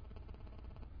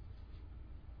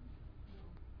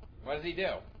 What does he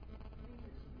do?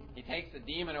 He takes the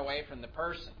demon away from the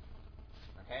person.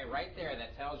 Okay, right there,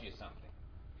 that tells you something.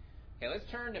 Okay, let's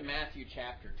turn to Matthew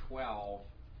chapter 12.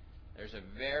 There's a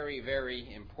very,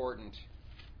 very important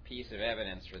piece of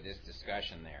evidence for this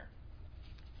discussion there.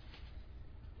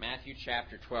 Matthew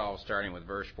chapter 12, starting with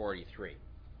verse 43.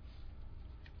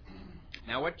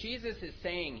 Now, what Jesus is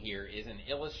saying here is an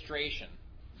illustration,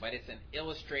 but it's an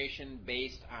illustration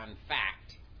based on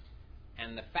fact.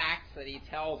 And the facts that he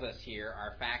tells us here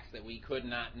are facts that we could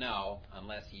not know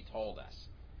unless he told us.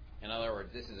 In other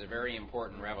words, this is a very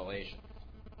important revelation.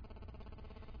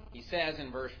 He says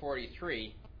in verse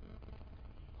 43,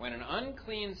 when an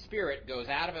unclean spirit goes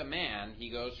out of a man,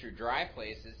 he goes through dry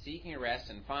places, seeking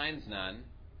rest, and finds none.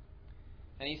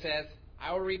 And he says,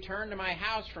 I will return to my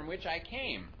house from which I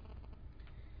came.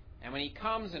 And when he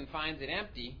comes and finds it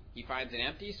empty, he finds it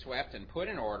empty, swept, and put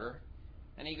in order.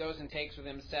 And he goes and takes with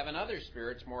him 7 other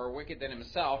spirits more wicked than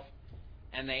himself,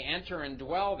 and they enter and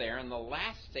dwell there, and the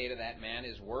last state of that man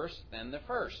is worse than the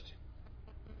first.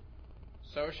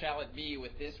 So shall it be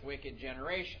with this wicked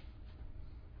generation.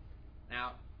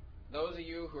 Now, those of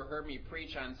you who heard me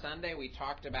preach on Sunday, we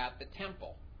talked about the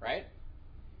temple, right?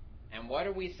 And what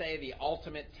do we say the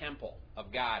ultimate temple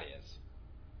of God is?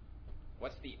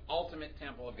 What's the ultimate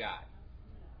temple of God?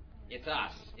 It's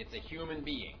us. It's a human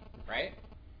being, right?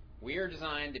 We are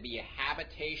designed to be a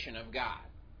habitation of God.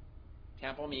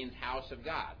 Temple means house of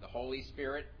God. The Holy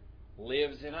Spirit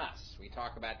lives in us. We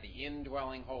talk about the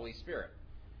indwelling Holy Spirit.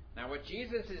 Now, what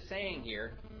Jesus is saying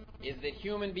here is that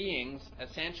human beings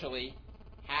essentially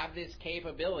have this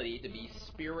capability to be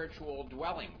spiritual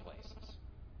dwelling places.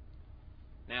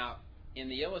 Now, in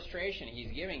the illustration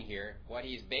he's giving here, what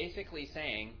he's basically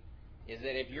saying is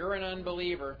that if you're an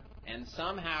unbeliever and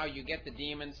somehow you get the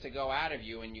demons to go out of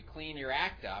you and you clean your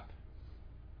act up,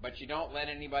 but you don't let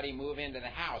anybody move into the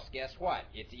house, guess what?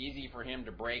 It's easy for him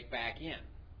to break back in.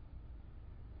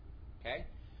 Okay?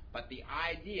 But the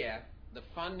idea, the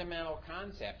fundamental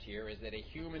concept here is that a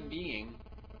human being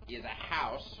is a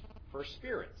house for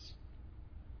spirits.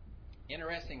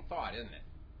 Interesting thought, isn't it?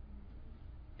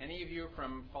 Any of you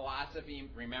from philosophy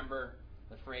remember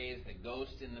the phrase, the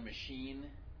ghost in the machine?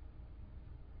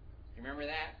 You remember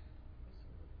that?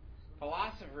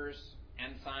 Philosophers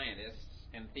and scientists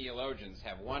and theologians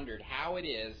have wondered how it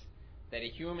is that a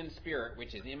human spirit,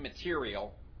 which is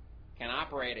immaterial, can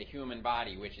operate a human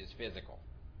body, which is physical.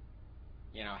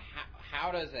 You know,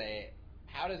 how does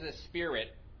a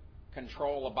spirit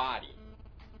control a body?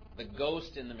 The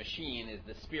ghost in the machine is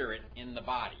the spirit in the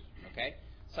body. Okay?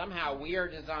 Somehow we are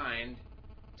designed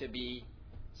to be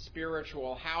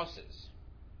spiritual houses.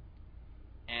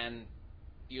 And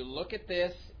you look at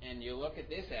this and you look at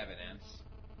this evidence,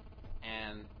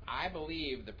 and I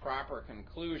believe the proper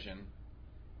conclusion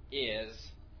is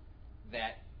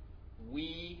that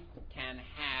we can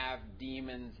have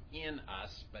demons in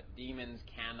us, but demons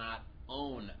cannot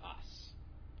own us.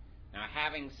 Now,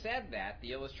 having said that,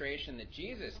 the illustration that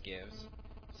Jesus gives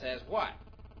says what?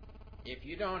 If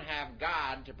you don't have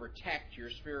God to protect your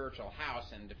spiritual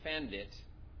house and defend it,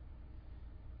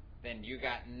 then you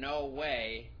got no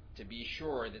way to be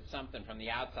sure that something from the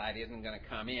outside isn't going to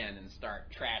come in and start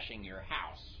trashing your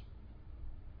house.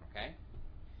 Okay?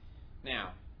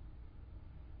 Now,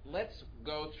 let's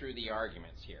go through the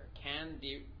arguments here. Can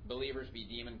believers be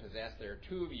demon-possessed? There are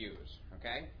two views.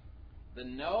 Okay? The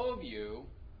no view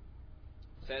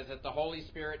says that the Holy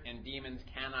Spirit and demons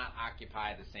cannot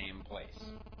occupy the same place.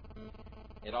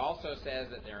 It also says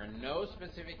that there are no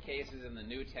specific cases in the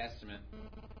New Testament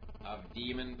of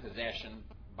demon possession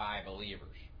by believers.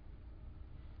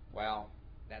 Well,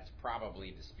 that's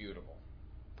probably disputable.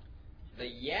 The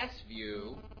yes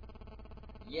view,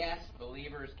 yes,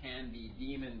 believers can be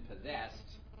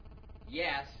demon-possessed.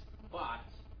 Yes, but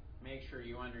make sure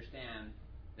you understand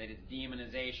that it's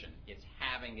demonization. It's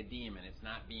having a demon. It's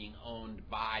not being owned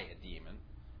by a demon.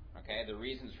 Okay, the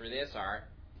reasons for this are,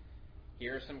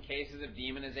 here are some cases of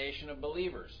demonization of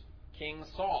believers. King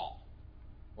Saul,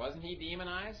 wasn't he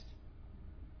demonized?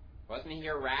 Wasn't he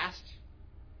harassed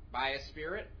by a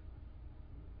spirit?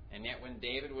 And yet when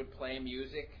David would play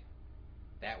music,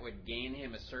 that would gain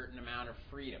him a certain amount of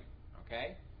freedom.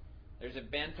 Okay? There's a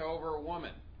bent-over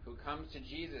woman who comes to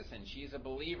Jesus, and she's a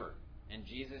believer, and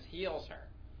Jesus heals her.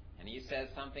 And he says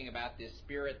something about this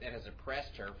spirit that has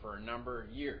oppressed her for a number of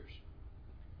years.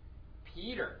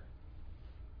 Peter,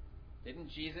 didn't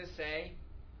Jesus say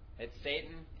that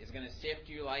Satan is going to sift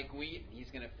you like wheat, and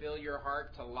he's going to fill your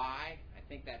heart to lie? I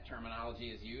think that terminology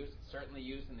is used. It's certainly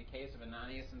used in the case of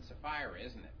Ananias and Sapphira,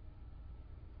 isn't it?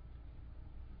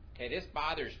 Okay, this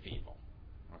bothers people.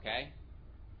 Okay?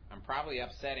 I'm probably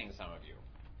upsetting some of you.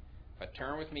 But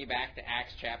turn with me back to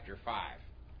Acts chapter 5.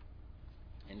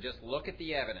 And just look at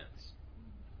the evidence.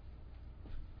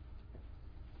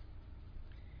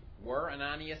 Were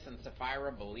Ananias and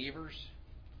Sapphira believers?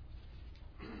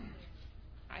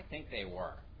 I think they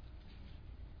were.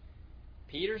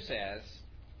 Peter says,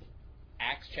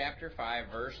 Acts chapter 5,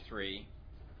 verse 3,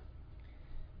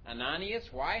 Ananias,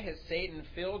 why has Satan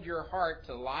filled your heart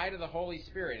to lie to the Holy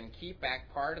Spirit and keep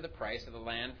back part of the price of the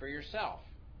land for yourself?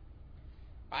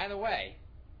 By the way,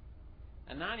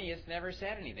 Ananias never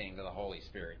said anything to the Holy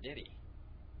Spirit, did he?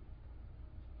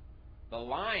 The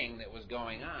lying that was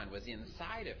going on was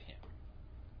inside of him.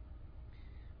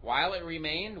 While it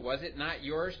remained, was it not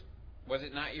yours? Was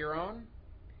it not your own?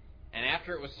 And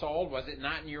after it was sold, was it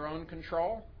not in your own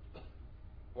control?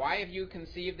 Why have you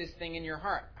conceived this thing in your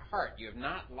heart? You have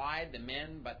not lied to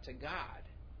men, but to God.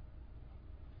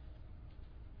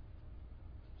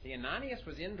 See, Ananias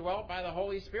was indwelt by the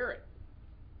Holy Spirit.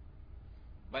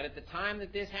 But at the time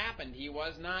that this happened, he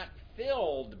was not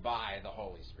filled by the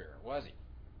Holy Spirit, was he?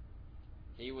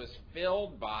 He was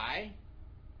filled by,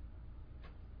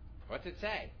 what's it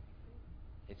say?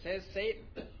 It says Satan.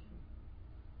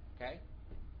 Okay?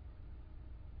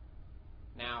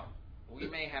 Now, we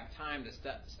may have time to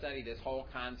study this whole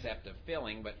concept of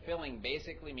filling, but filling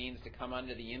basically means to come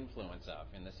under the influence of,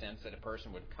 in the sense that a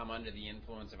person would come under the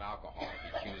influence of alcohol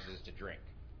if he chooses to drink.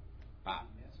 Bob?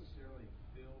 Necessarily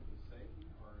filled with Satan,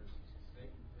 or is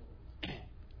Satan filled with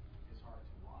his heart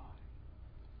to lie?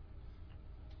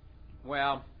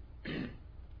 Well,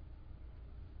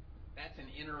 that's an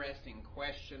interesting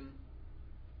question.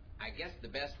 I guess the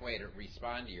best way to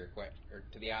respond to your question, or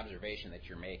to the observation that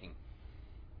you're making,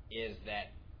 is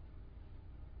that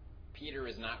Peter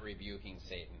is not rebuking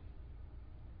Satan.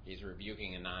 He's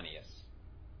rebuking Ananias.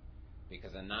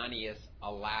 Because Ananias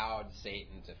allowed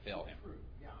Satan to fill him. True.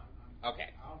 Yeah,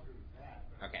 okay. I'll agree with that.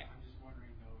 But okay. I'm just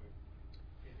wondering, though, if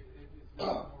it's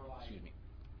not more like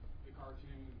the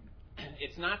cartoon.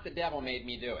 It's not the devil made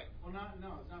me do it. Well, no,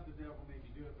 it's not the devil made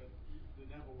me do it, but the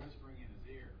devil whispering in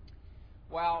his ear.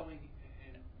 Well,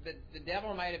 the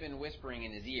devil might have been whispering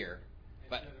in his ear,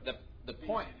 but the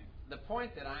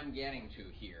point that I'm getting to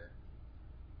here,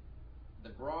 the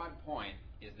broad point,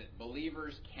 is that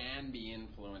believers can be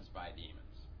influenced by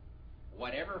demons.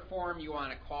 whatever form you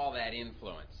want to call that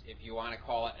influence. If you want to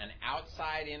call it an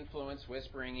outside influence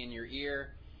whispering in your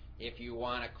ear, if you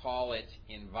want to call it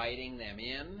inviting them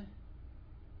in,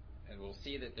 and we'll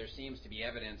see that there seems to be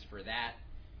evidence for that,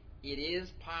 it is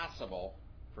possible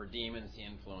for demons to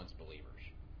influence believers.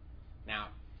 Now,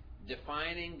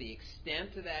 defining the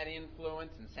extent of that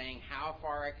influence and saying how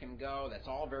far it can go, that's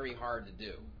all very hard to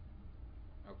do.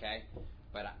 Okay?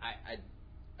 But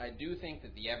I do think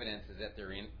that the evidence is that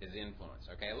there is influence.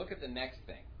 Okay, look at the next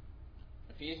thing.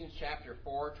 Ephesians chapter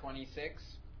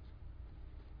 4:26.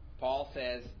 Paul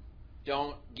says,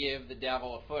 don't give the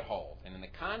devil a foothold. And in the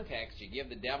context, you give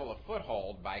the devil a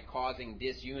foothold by causing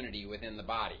disunity within the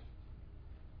body.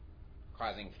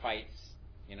 Causing fights,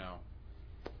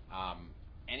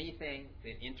 anything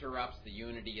that interrupts the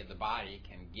unity of the body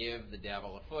can give the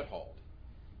devil a foothold.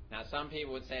 Now, some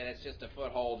people would say that's just a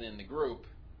foothold in the group.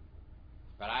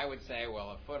 But I would say,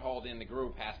 well, a foothold in the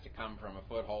group has to come from a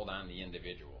foothold on the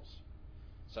individuals.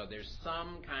 So there's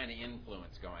some kind of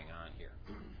influence going on here.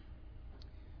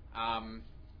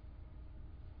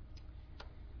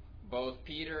 Both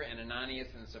Peter and Ananias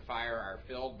and Sapphira are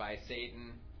filled by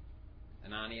Satan.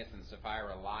 Ananias and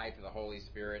Sapphira lie to the Holy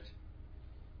Spirit.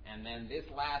 And then this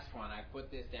last one, I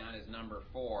put this down as number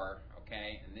 4,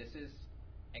 okay? And this is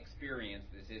experience.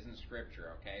 This isn't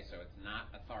Scripture, okay? So it's not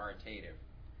authoritative.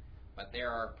 But there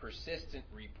are persistent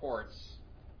reports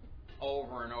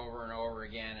over and over and over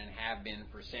again, and have been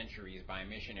for centuries by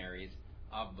missionaries,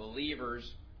 of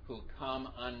believers who come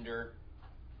under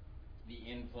the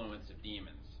influence of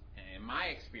demons. And in my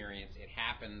experience, it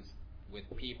happens with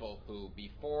people who,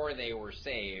 before they were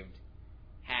saved,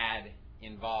 had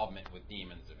involvement with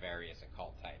demons of various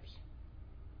occult types.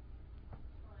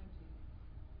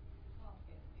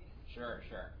 Sure.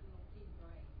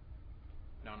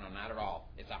 No, not at all.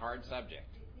 It's a hard subject.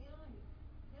 The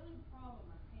only problem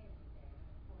I have with that,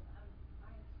 and of course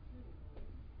I truly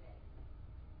believe that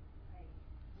a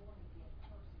born-again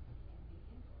person can be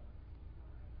influenced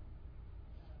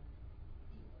by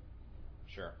evil.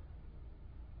 Sure.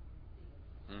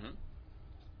 Mm-hmm.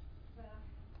 But I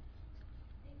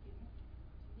think to me,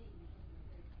 you have to be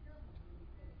very careful here,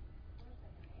 because the first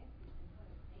thing I ask is, in what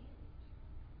advantage?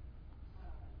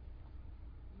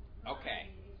 Okay.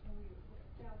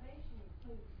 Salvation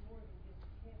includes more than just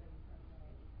heaven someday.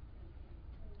 It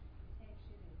includes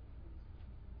protection, it includes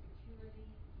security.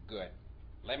 Good.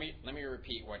 Let me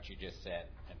repeat what you just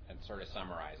said and sort of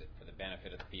summarize it for the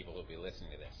benefit of the people who will be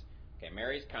listening to this. Okay,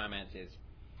 Mary's comment is,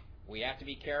 we have to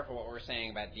be careful what we're saying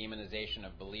about demonization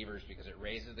of believers, because it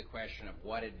raises the question of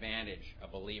what advantage a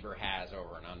believer has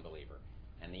over an unbeliever.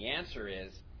 And the answer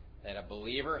is that a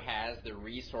believer has the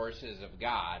resources of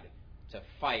God to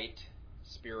fight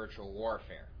spiritual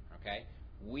warfare. Okay?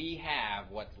 We have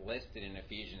what's listed in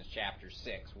Ephesians chapter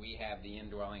 6. We have the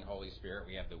indwelling Holy Spirit.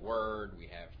 We have the Word. We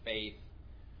have faith.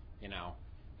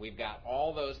 We've got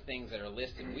all those things that are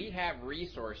listed. We have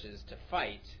resources to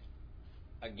fight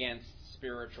against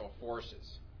spiritual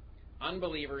forces.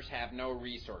 Unbelievers have no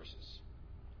resources.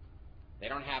 They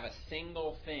don't have a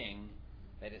single thing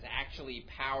that is actually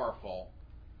powerful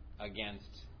against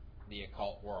the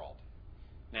occult world.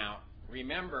 Now,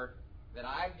 remember that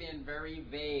I've been very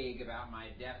vague about my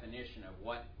definition of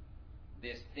what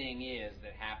this thing is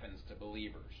that happens to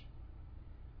believers.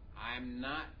 I'm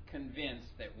not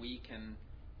convinced that we can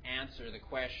answer the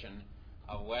question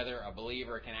of whether a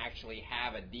believer can actually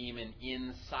have a demon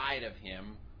inside of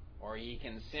him, or he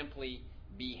can simply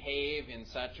behave in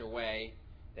such a way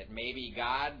that maybe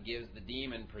God gives the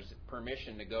demon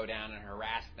permission to go down and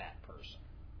harass that person.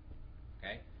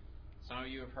 Okay? Some of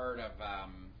you have heard of,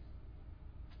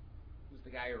 who's the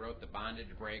guy who wrote The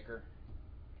Bondage Breaker?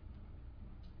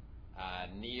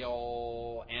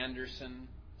 Neil Anderson.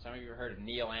 Some of you have heard of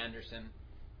Neil Anderson.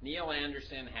 Neil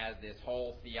Anderson has this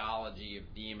whole theology of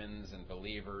demons and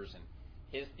believers, and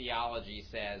his theology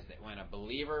says that when a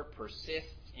believer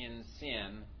persists in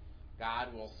sin,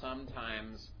 God will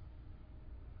sometimes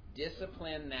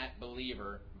discipline that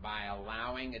believer by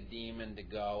allowing a demon to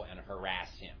go and harass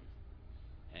him.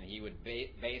 And he would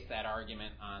base that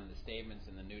argument on the statements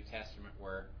in the New Testament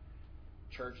where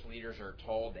church leaders are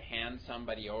told to hand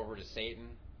somebody over to Satan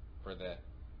for the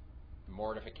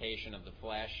mortification of the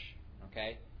flesh,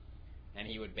 okay? And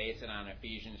he would base it on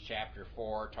Ephesians chapter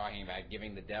 4, talking about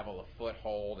giving the devil a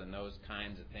foothold and those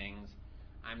kinds of things.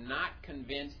 I'm not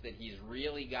convinced that he's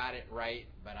really got it right,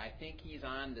 but I think he's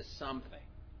on to something.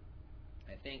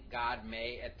 I think God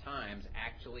may at times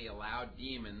actually allow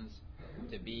demons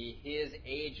to be his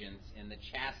agents in the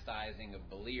chastising of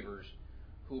believers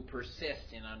who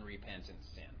persist in unrepentant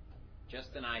sin. Just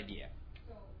an idea.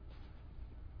 So,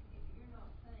 you're not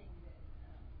saying that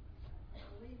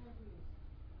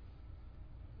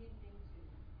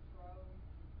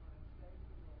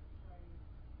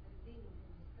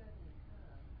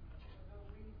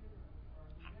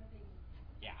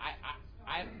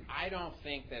I don't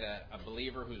think that a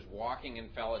believer who's walking in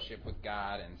fellowship with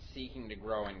God and seeking to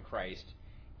grow in Christ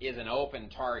is an open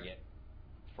target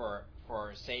for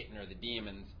Satan or the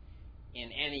demons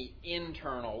in any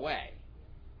internal way.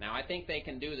 Now, I think they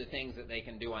can do the things that they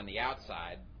can do on the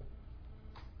outside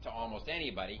to almost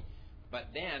anybody, but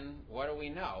then, what do we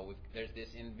know? There's this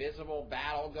invisible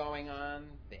battle going on.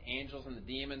 The angels and the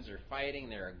demons are fighting.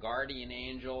 There are guardian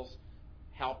angels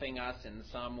helping us in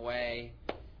some way.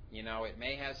 It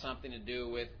may have something to do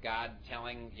with God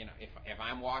telling, if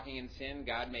I'm walking in sin,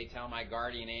 God may tell my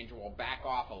guardian angel, well, back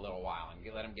off a little while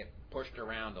and let him get pushed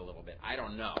around a little bit. I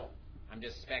don't know. I'm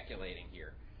just speculating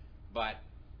here. But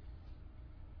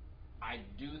I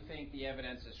do think the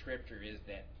evidence of Scripture is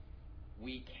that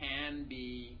we can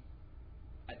be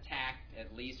attacked,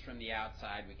 at least from the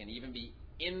outside. We can even be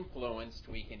influenced.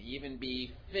 We can even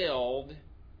be filled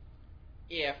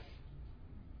if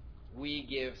we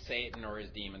give Satan or his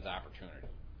demons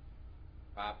opportunity.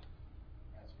 Bob?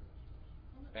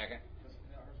 Becca?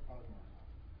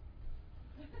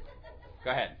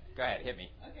 Go ahead, hit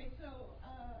me. Okay, so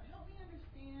help me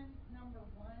understand number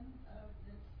one of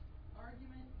this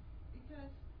argument,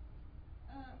 because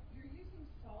you're using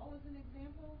Saul as an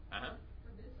example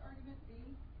for this argument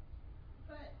B,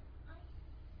 but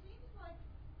seems like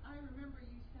I remember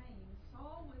you saying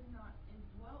Saul was not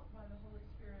indwelt by the Holy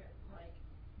Spirit like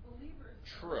believers.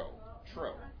 True.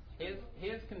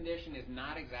 His condition is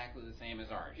not exactly the same as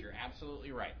ours. You're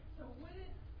absolutely right. So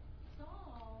wouldn't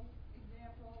Saul's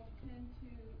example tend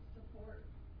to support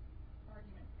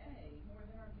argument A more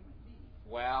than argument B?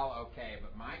 Well, okay,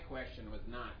 but my question was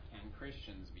not can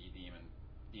Christians be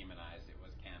demonized. It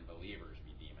was can believers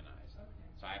be demonized. Okay.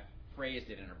 So I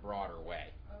phrased it in a broader way.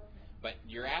 Okay. But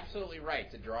you're absolutely right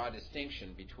to draw a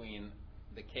distinction between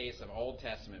the case of Old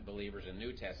Testament believers and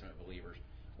New Testament believers.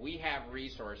 We have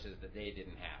resources that they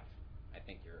didn't have. I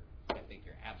think you're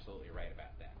absolutely right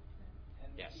about that.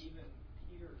 And yes. Even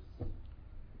Peter's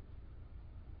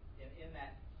in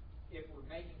that, if we're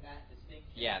making that distinction.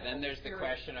 Yeah, then there's the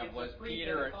question of was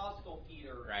Peter Pentecostal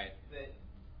Peter right that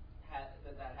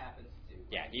happens to.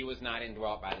 Yeah, he was not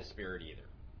indwelt by the Spirit either.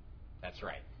 That's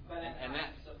right. But and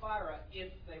that Sapphira,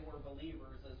 if they were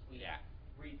believers, as we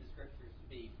read the Scriptures to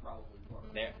be, probably were.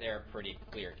 They're a pretty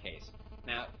clear case.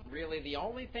 Now, really, the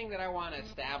only thing that I want to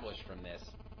establish from this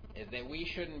is that we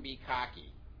shouldn't be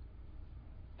cocky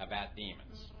about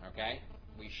demons, okay?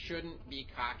 We shouldn't be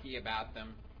cocky about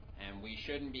them, and we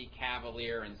shouldn't be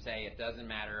cavalier and say it doesn't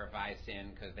matter if I sin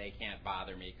because they can't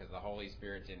bother me because the Holy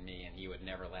Spirit's in me and He would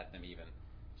never let them even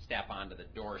step onto the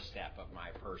doorstep of my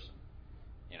person.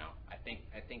 I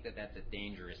think that that's a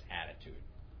dangerous attitude.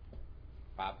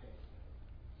 Bob? Okay.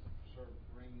 Sort of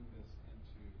bringing this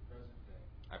into present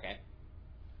day. Okay.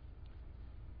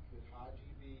 Could Haji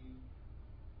be...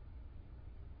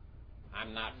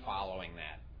 I'm not following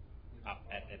that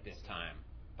at this time.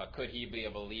 But could he be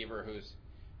a believer who's...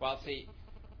 Well, see,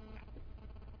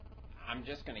 I'm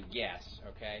just going to guess,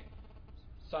 okay?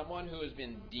 Someone who has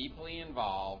been deeply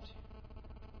involved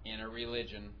in a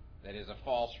religion that is a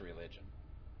false religion.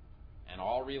 And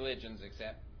all religions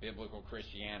except biblical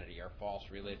Christianity are false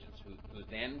religions. Who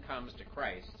then comes to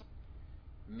Christ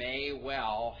may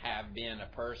well have been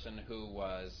a person who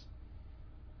was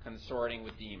consorting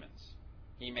with demons.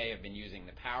 He may have been using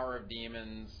the power of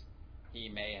demons. He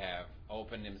may have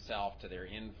opened himself to their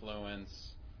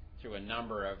influence through a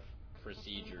number of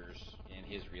procedures in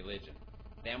his religion.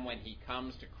 Then when he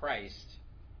comes to Christ,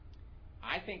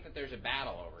 I think that there's a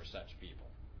battle over such people.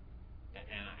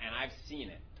 And I've seen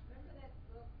it. Remember that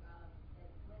book, that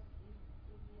West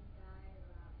Indian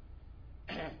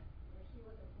guy, where he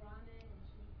was a Brahmin and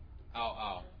she...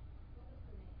 Oh. What was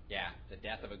the name? Yeah, The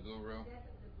Death of a Guru. Death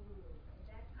of the Guru.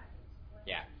 That kind of...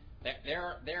 Yeah.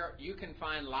 You can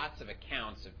find lots of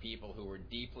accounts of people who were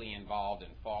deeply involved in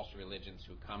false religions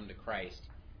who come to Christ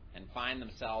and find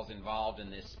themselves involved in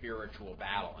this spiritual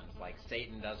battle, and it's like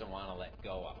Satan doesn't want to let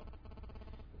go of them.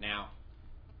 Now,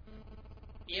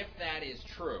 if that is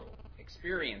true,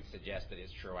 experience suggests that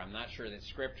it's true. I'm not sure that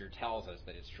Scripture tells us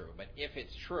that it's true, but if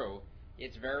it's true,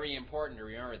 it's very important to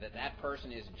remember that that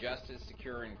person is just as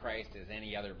secure in Christ as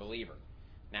any other believer.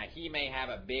 Now, he may have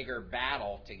a bigger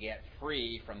battle to get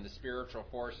free from the spiritual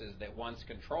forces that once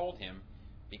controlled him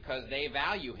because they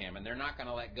value him and they're not going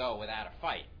to let go without a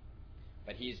fight.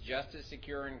 But he's just as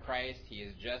secure in Christ. He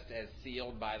is just as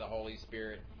sealed by the Holy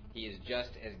Spirit. He is just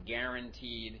as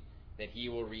guaranteed that he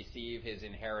will receive his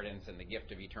inheritance and the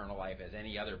gift of eternal life as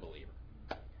any other believer.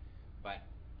 But,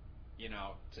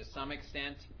 to some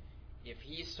extent, if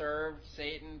he served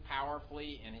Satan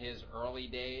powerfully in his early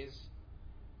days,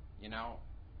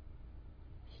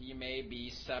 he may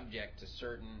be subject to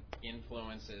certain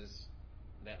influences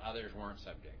that others weren't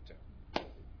subject to.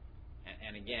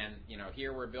 And again,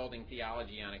 here we're building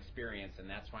theology on experience, and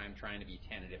that's why I'm trying to be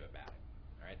tentative about it.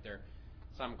 All right, there are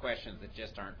some questions that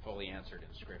just aren't fully answered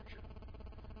in Scripture.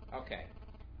 Okay.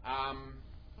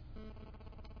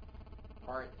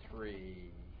 Part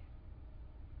 3.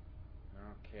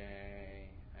 Okay.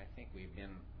 I think we've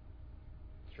been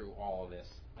through all of this.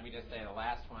 Let me just say the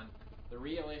last one. The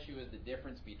real issue is the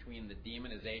difference between the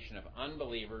demonization of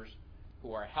unbelievers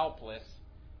who are helpless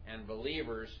and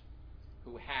believers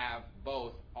who have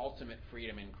both ultimate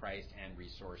freedom in Christ and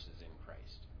resources in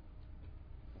Christ.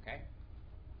 Okay?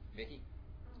 Vicki?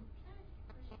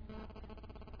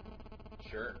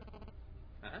 Sure.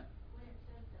 Uh-huh. When it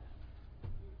says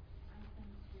the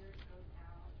unclean spirit goes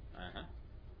out, uh-huh.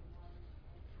 the waters,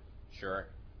 sure.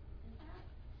 does that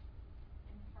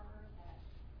infer that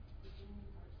the demons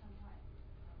are somewhat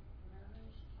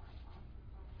nourished by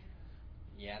occupying?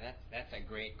 Yeah, that's a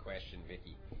great question,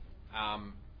 Vicki.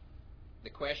 The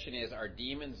question is, are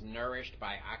demons nourished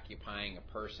by occupying a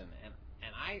person?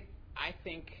 And I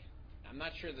think, I'm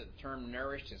not sure that the term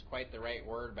nourished is quite the right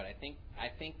word, but I think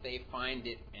they find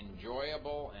it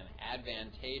enjoyable and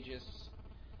advantageous.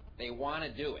 They want to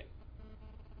do it.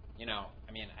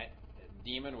 A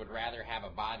demon would rather have a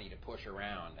body to push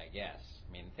around, I guess.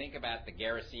 Think about the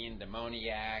Gerasene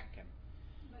demoniac.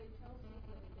 But it tells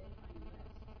people that they find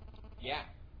rest. Yeah.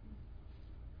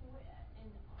 And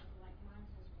like mine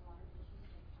says water, did you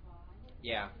say fly?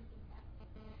 Yeah.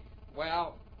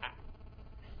 Well,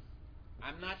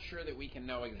 I'm not sure that we can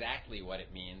know exactly what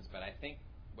it means, but I think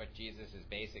what Jesus is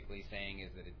basically saying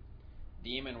is that a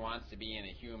demon wants to be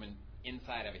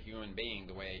inside of a human being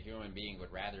the way a human being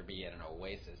would rather be at an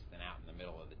oasis than out in the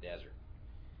middle of the desert.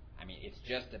 It's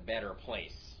just a better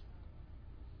place.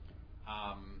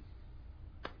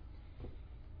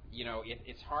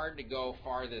 It's hard to go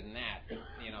farther than that.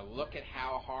 Look at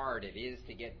how hard it is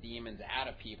to get demons out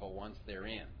of people once they're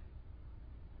in.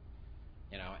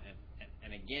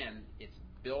 And again, it's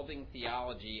building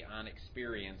theology on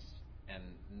experience, and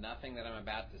nothing that I'm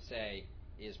about to say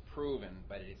is proven,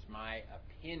 but it's my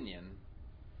opinion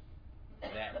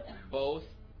that both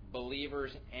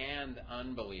believers and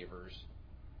unbelievers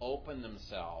open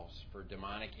themselves for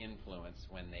demonic influence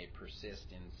when they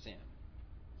persist in sin,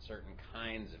 certain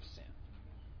kinds of sin.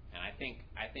 And I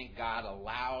think God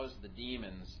allows the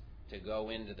demons to go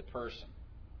into the person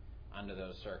under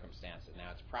those circumstances.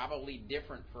 Now, it's probably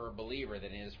different for a believer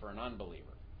than it is for an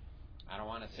unbeliever. I don't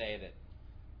want to say that.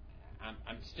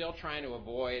 I'm still trying to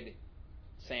avoid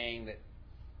saying that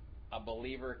a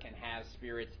believer can have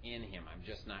spirits in him. I'm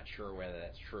just not sure whether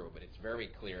that's true, but it's very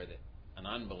clear that an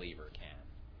unbeliever can.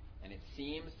 And it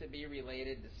seems to be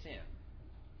related to sin.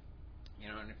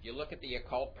 And if you look at the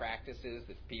occult practices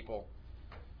that people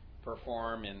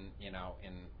perform in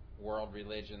world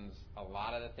religions, a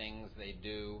lot of the things they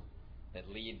do that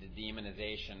lead to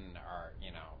demonization are,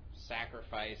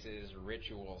 sacrifices,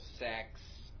 ritual sex,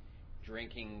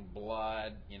 drinking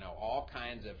blood, all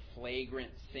kinds of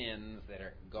flagrant sins that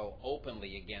go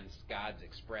openly against God's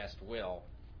expressed will,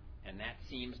 and that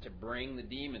seems to bring the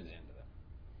demons into them.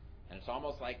 And it's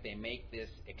almost like they make this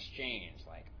exchange,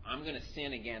 like, I'm going to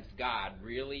sin against God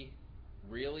really,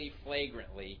 really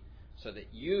flagrantly so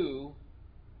that you,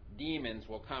 demons,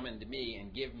 will come into me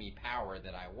and give me power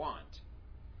that I want.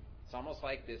 It's almost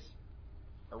like this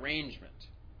arrangement.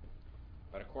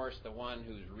 But of course, the one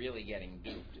who's really getting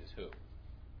duped is who?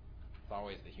 It's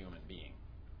always the human being.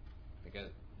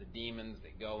 Because the demons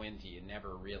that go into you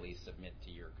never really submit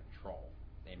to your control.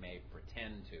 They may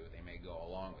pretend to, they may go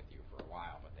along with you for a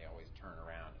while, but they always turn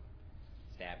around and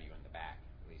stab you in the back.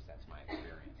 At least that's my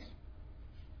experience.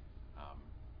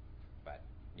 But,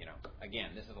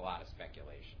 again, this is a lot of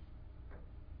speculation.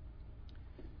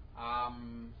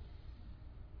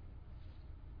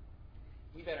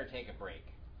 We better take a break.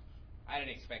 I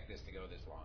didn't expect this to go this long.